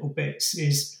fundamental bits: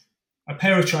 is a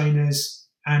pair of trainers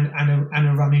and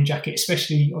a running jacket,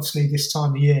 especially obviously this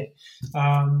time of year.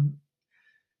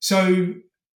 So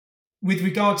with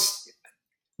regards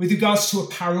to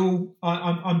apparel,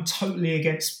 I'm totally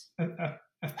against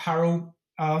apparel,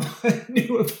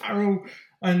 new apparel,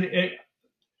 and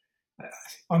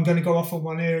I'm going to go off on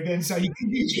one here again, so you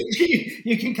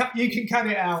can cut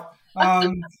it out.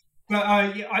 But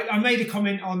I made a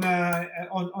comment on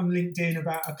LinkedIn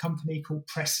about a company called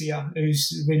Pressia,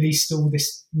 who's released all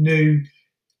this new,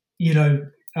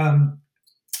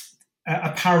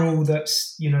 apparel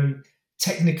that's,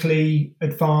 technically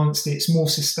advanced, it's more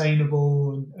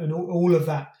sustainable and all of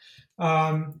that.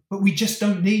 But we just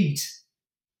don't need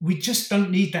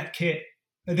that kit.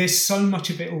 There's so much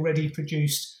of it already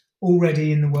produced,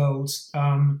 already in the world.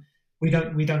 We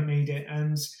don't need it.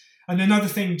 And another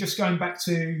thing, just going back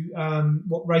to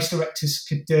what race directors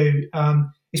could do,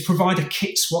 is provide a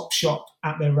kit swap shop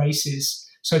at their races,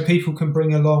 so people can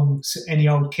bring along any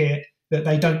old kit that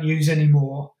they don't use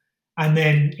anymore, and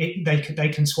then they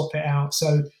can swap it out.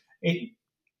 So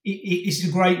it's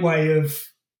a great way of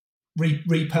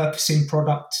repurposing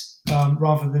product,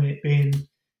 rather than it being,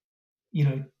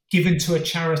 given to a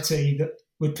charity that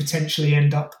would potentially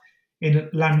end up in a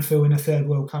landfill in a third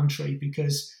world country,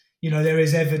 because there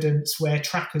is evidence where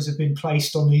trackers have been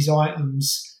placed on these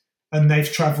items and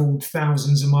they've travelled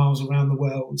thousands of miles around the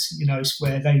world,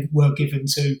 where they were given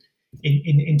to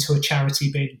into a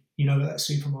charity bin, at a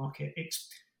supermarket. It's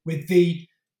with the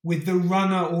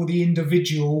runner or the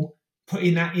individual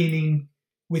putting that in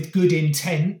with good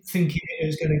intent, thinking it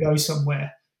was going to go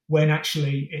somewhere when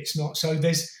actually it's not. So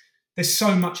there's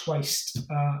so much waste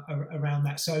around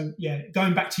that. So yeah,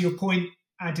 going back to your point,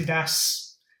 Adidas,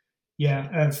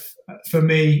 for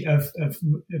me, have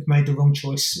made the wrong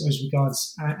choice as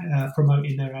regards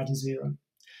promoting their Adizero.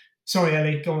 Sorry,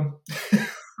 Ellie, go on.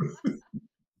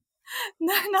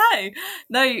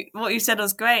 No, what you said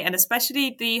was great, and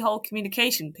especially the whole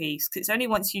communication piece, because it's only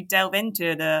once you delve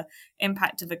into the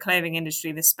impact of the clothing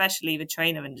industry, especially the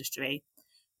trainer industry,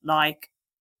 like,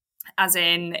 as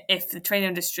in, if the trainer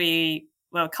industry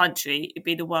were a country, it'd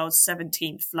be the world's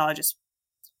 17th largest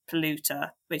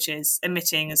polluter, which is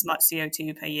emitting as much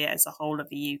CO2 per year as the whole of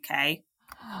the UK.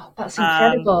 Oh, that's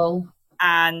incredible.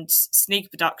 And sneaker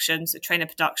production, so trainer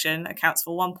production, accounts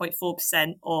for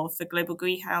 1.4% of the global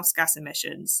greenhouse gas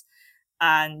emissions,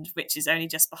 and which is only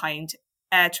just behind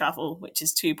air travel, which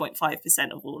is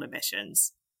 2.5% of all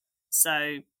emissions.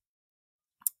 So,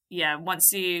 yeah,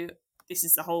 this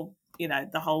is the whole,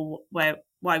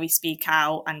 why we speak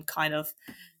out and kind of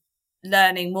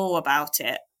learning more about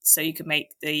it, so you can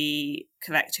make the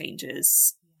correct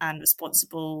changes and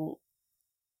responsible,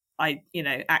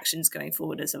 actions going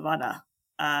forward as a runner.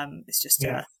 It's just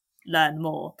to learn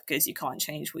more, because you can't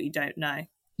change what you don't know.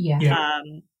 Yeah.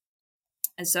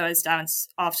 And so as Darren's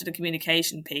after the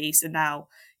communication piece, and now,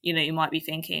 you might be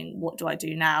thinking, what do I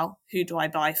do now? Who do I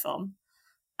buy from?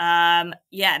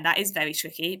 That is very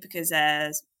tricky, because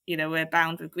we're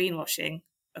bound with greenwashing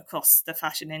across the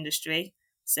fashion industry.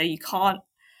 So you can't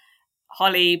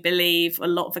wholly believe a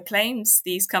lot of the claims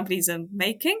these companies are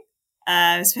making,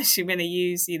 especially when they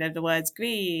use, the words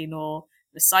green or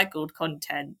recycled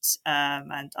content,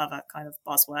 and other kind of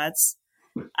buzzwords.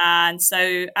 And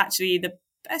so actually the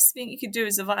best thing you could do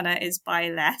as a runner is buy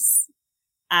less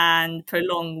and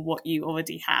prolong what you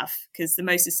already have, because the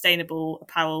most sustainable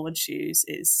apparel and shoes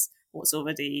is what's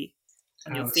already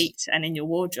on your feet and in your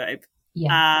wardrobe.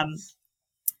 I'll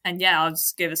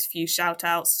just give us a few shout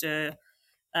outs to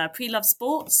Pre-Love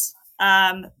Sports.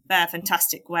 They're a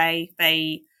fantastic way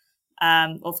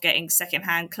of getting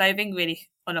secondhand clothing, really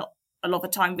a lot of the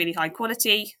time really high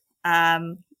quality,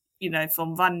 from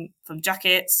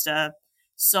jackets to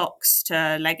socks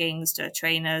to leggings to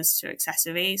trainers to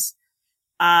accessories.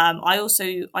 I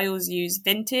always use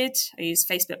Vinted. I use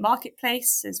Facebook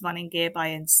Marketplace. There's Running Gear Buy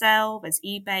and Sell. There's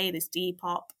eBay. There's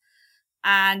Depop.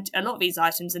 And a lot of these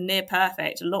items are near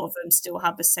perfect. A lot of them still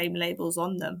have the same labels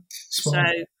on them. So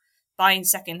buying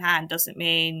secondhand doesn't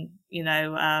mean,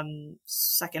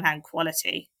 secondhand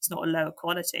quality. It's not a lower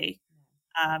quality.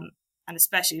 And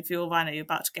especially if you're a runner, you're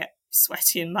about to get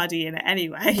sweaty and muddy in it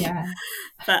anyway. Yeah.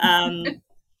 But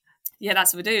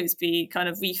that's what we do, is we kind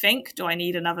of rethink, do I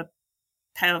need another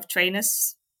pair of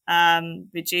trainers?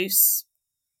 Reduce.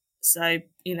 So,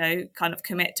 kind of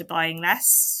commit to buying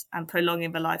less and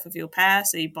prolonging the life of your pair.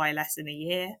 So you buy less in a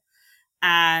year,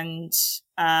 and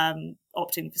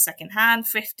opting for secondhand,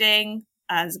 thrifting.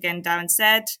 As again, Darren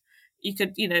said, you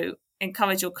could,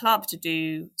 encourage your club to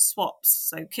do swaps,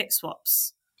 so kit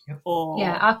swaps.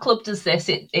 Our club does this.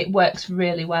 It works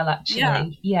really well,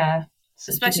 actually. Yeah.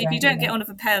 Especially if you don't get on with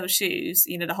a pair of shoes,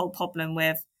 the whole problem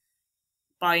with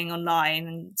buying online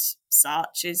and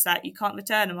such is that you can't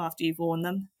return them after you've worn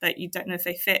them, that you don't know if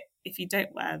they fit if you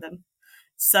don't wear them.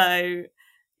 So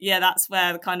that's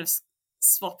where the kind of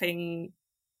swapping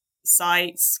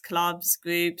sites, clubs,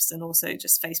 groups, and also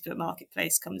just Facebook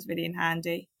Marketplace comes really in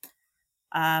handy.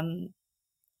 And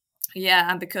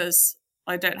because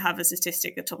I don't have a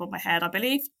statistic at the top of my head, I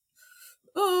believe,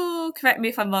 correct me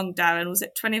if I'm wrong, Darren, was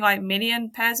it 25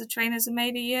 million pairs of trainers are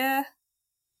made a year?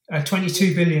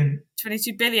 22 billion.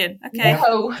 22 billion. Okay.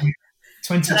 Whoa.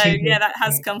 22 so, billion. that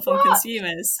has come from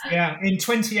consumers. Yeah, in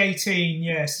 2018,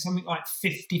 yes, something like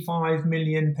 55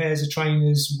 million pairs of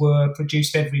trainers were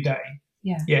produced every day.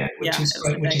 Yeah, which is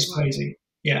crazy.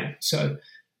 Yeah, so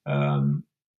and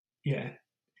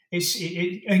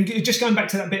just going back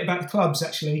to that bit about the clubs,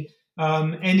 actually,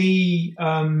 any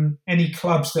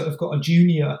clubs that have got a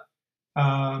junior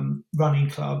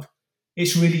running club,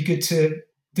 it's really good to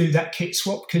do that kit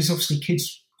swap, because obviously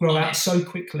kids grow out so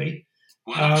quickly.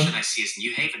 What option I see is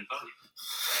New Haven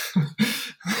volume.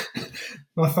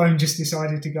 My phone just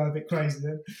decided to go a bit crazy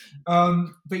then.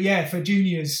 But yeah, for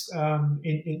juniors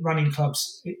in running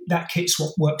clubs, that kit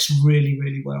swap works really,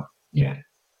 really well. Yeah,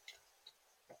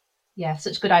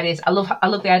 such good ideas. I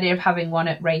love the idea of having one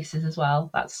at races as well.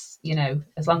 That's,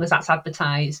 as long as that's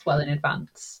advertised well in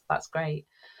advance, that's great.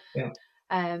 Yeah.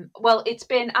 Well, it's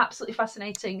been absolutely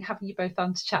fascinating having you both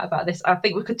on to chat about this. I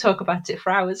think we could talk about it for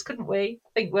hours, couldn't we?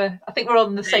 I think we're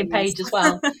on the same page as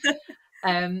well.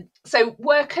 So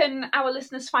where can our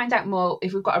listeners find out more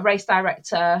if we've got a race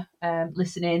director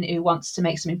listening who wants to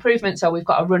make some improvements, or we've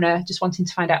got a runner just wanting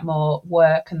to find out more?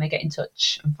 Where can they get in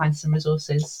touch and find some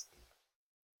resources?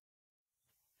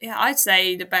 Yeah, I'd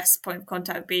say the best point of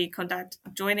contact would be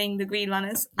joining the Green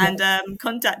Runners and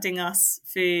contacting us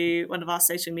through one of our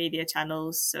social media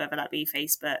channels, so whether that be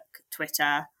Facebook,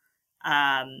 Twitter,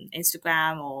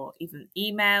 Instagram, or even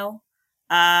email.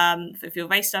 If you're a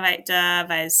race director,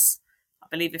 there's, I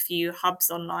believe, a few hubs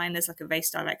online. There's like a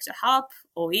race director hub,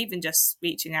 or even just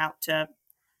reaching out to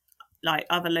like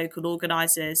other local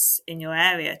organisers in your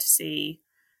area to see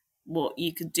what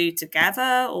you could do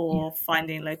together, or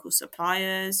finding local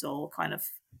suppliers, or kind of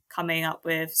coming up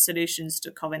with solutions to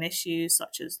common issues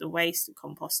such as the waste, the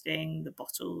composting, the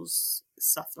bottles,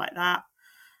 stuff like that.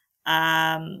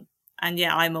 And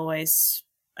yeah, I'm always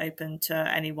open to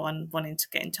anyone wanting to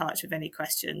get in touch with any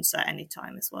questions at any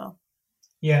time as well.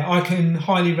 Yeah, I can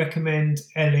highly recommend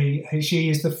Ellie. She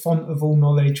is the font of all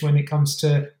knowledge when it comes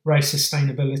to race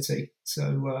sustainability.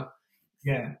 So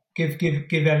yeah, give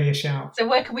Ellie a shout. So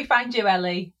where can we find you,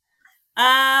 Ellie?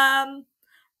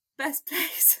 Best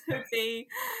place would be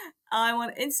I'm on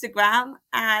Instagram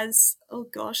as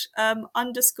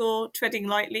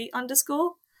 _treading_lightly_.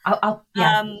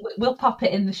 We'll pop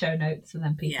it in the show notes and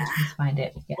then people can find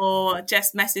it. Yeah. Or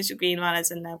just message the Green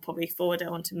Runners and they'll probably forward it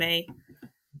on to me.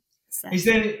 So. Is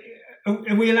there?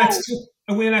 Are we allowed to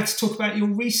talk about your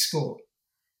rescore?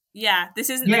 Yeah,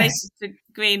 this isn't related to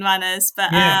Green Runners,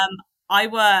 but I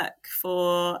work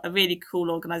for a really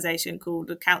cool organisation called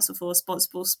the Council for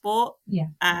Responsible Sport. Yeah.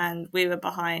 And we were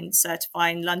behind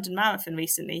certifying London Marathon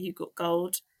recently, who got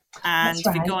gold. And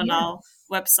if you go on our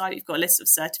website, you've got a list of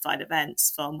certified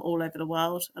events from all over the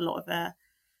world, a lot of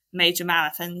major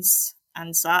marathons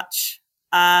and such.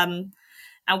 And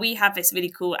we have this really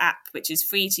cool app, which is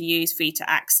free to use, free to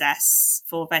access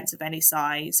for events of any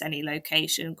size, any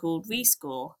location, called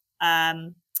Rescore.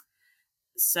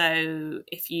 So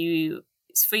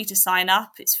it's free to sign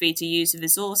up, it's free to use the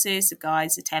resources, the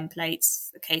guides, the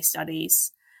templates, the case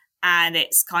studies. And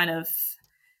it's kind of,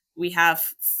 we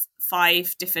have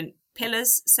 5 different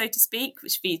pillars, so to speak,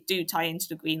 which we do tie into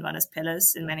the Green Runners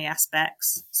pillars in many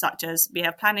aspects, such as we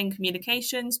have planning,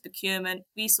 communications, procurement,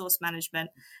 resource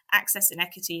management, access and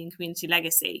equity, and community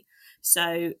legacy.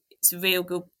 So it's a real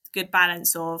good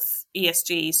balance of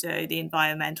ESG, so the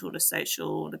environmental, the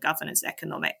social, the governance,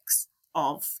 economics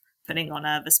of putting on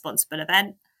a responsible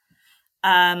event.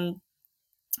 And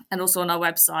also on our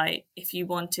website, if you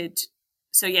wanted,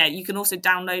 you can also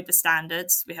download the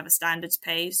standards. We have a standards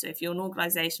page. So if you're an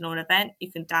organisation or an event, you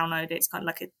can download it. It's kind of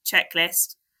like a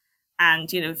checklist.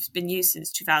 And, it's been used since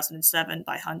 2007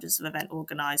 by hundreds of event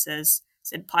organisers.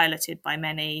 It's been piloted by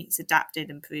many. It's adapted,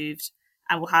 improved,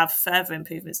 and we'll have further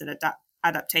improvements and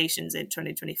adaptations in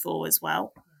 2024 as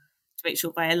well, to make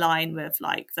sure they align with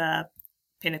like the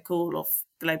pinnacle of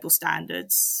global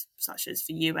standards, such as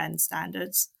the UN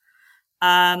standards.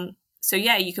 You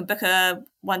can book a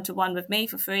one-to-one with me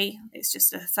for free. It's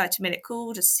just a 30-minute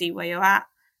call just to see where you're at,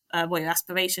 what your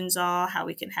aspirations are, how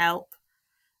we can help.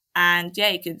 And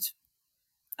you could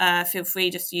feel free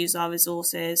just to use our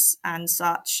resources and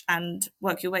such and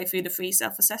work your way through the free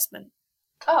self-assessment.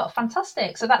 Oh,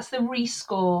 fantastic. So that's the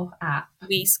Rescore app.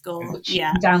 Rescore, which you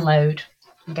can download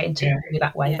and get into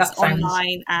that way. Yes, that sounds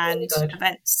online and really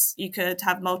events. You could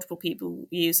have multiple people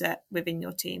use it within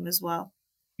your team as well.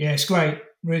 Yeah, it's great.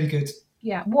 Really good.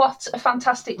 Yeah, what a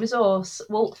fantastic resource.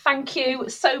 Well, thank you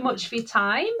so much for your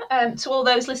time. To all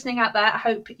those listening out there, I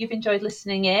hope you've enjoyed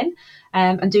listening in,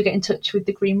 and do get in touch with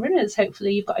the Green Runners.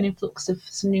 Hopefully you've got an influx of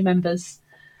some new members.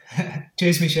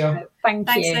 Cheers, Michelle.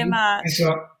 Thanks so much. Thanks a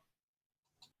lot.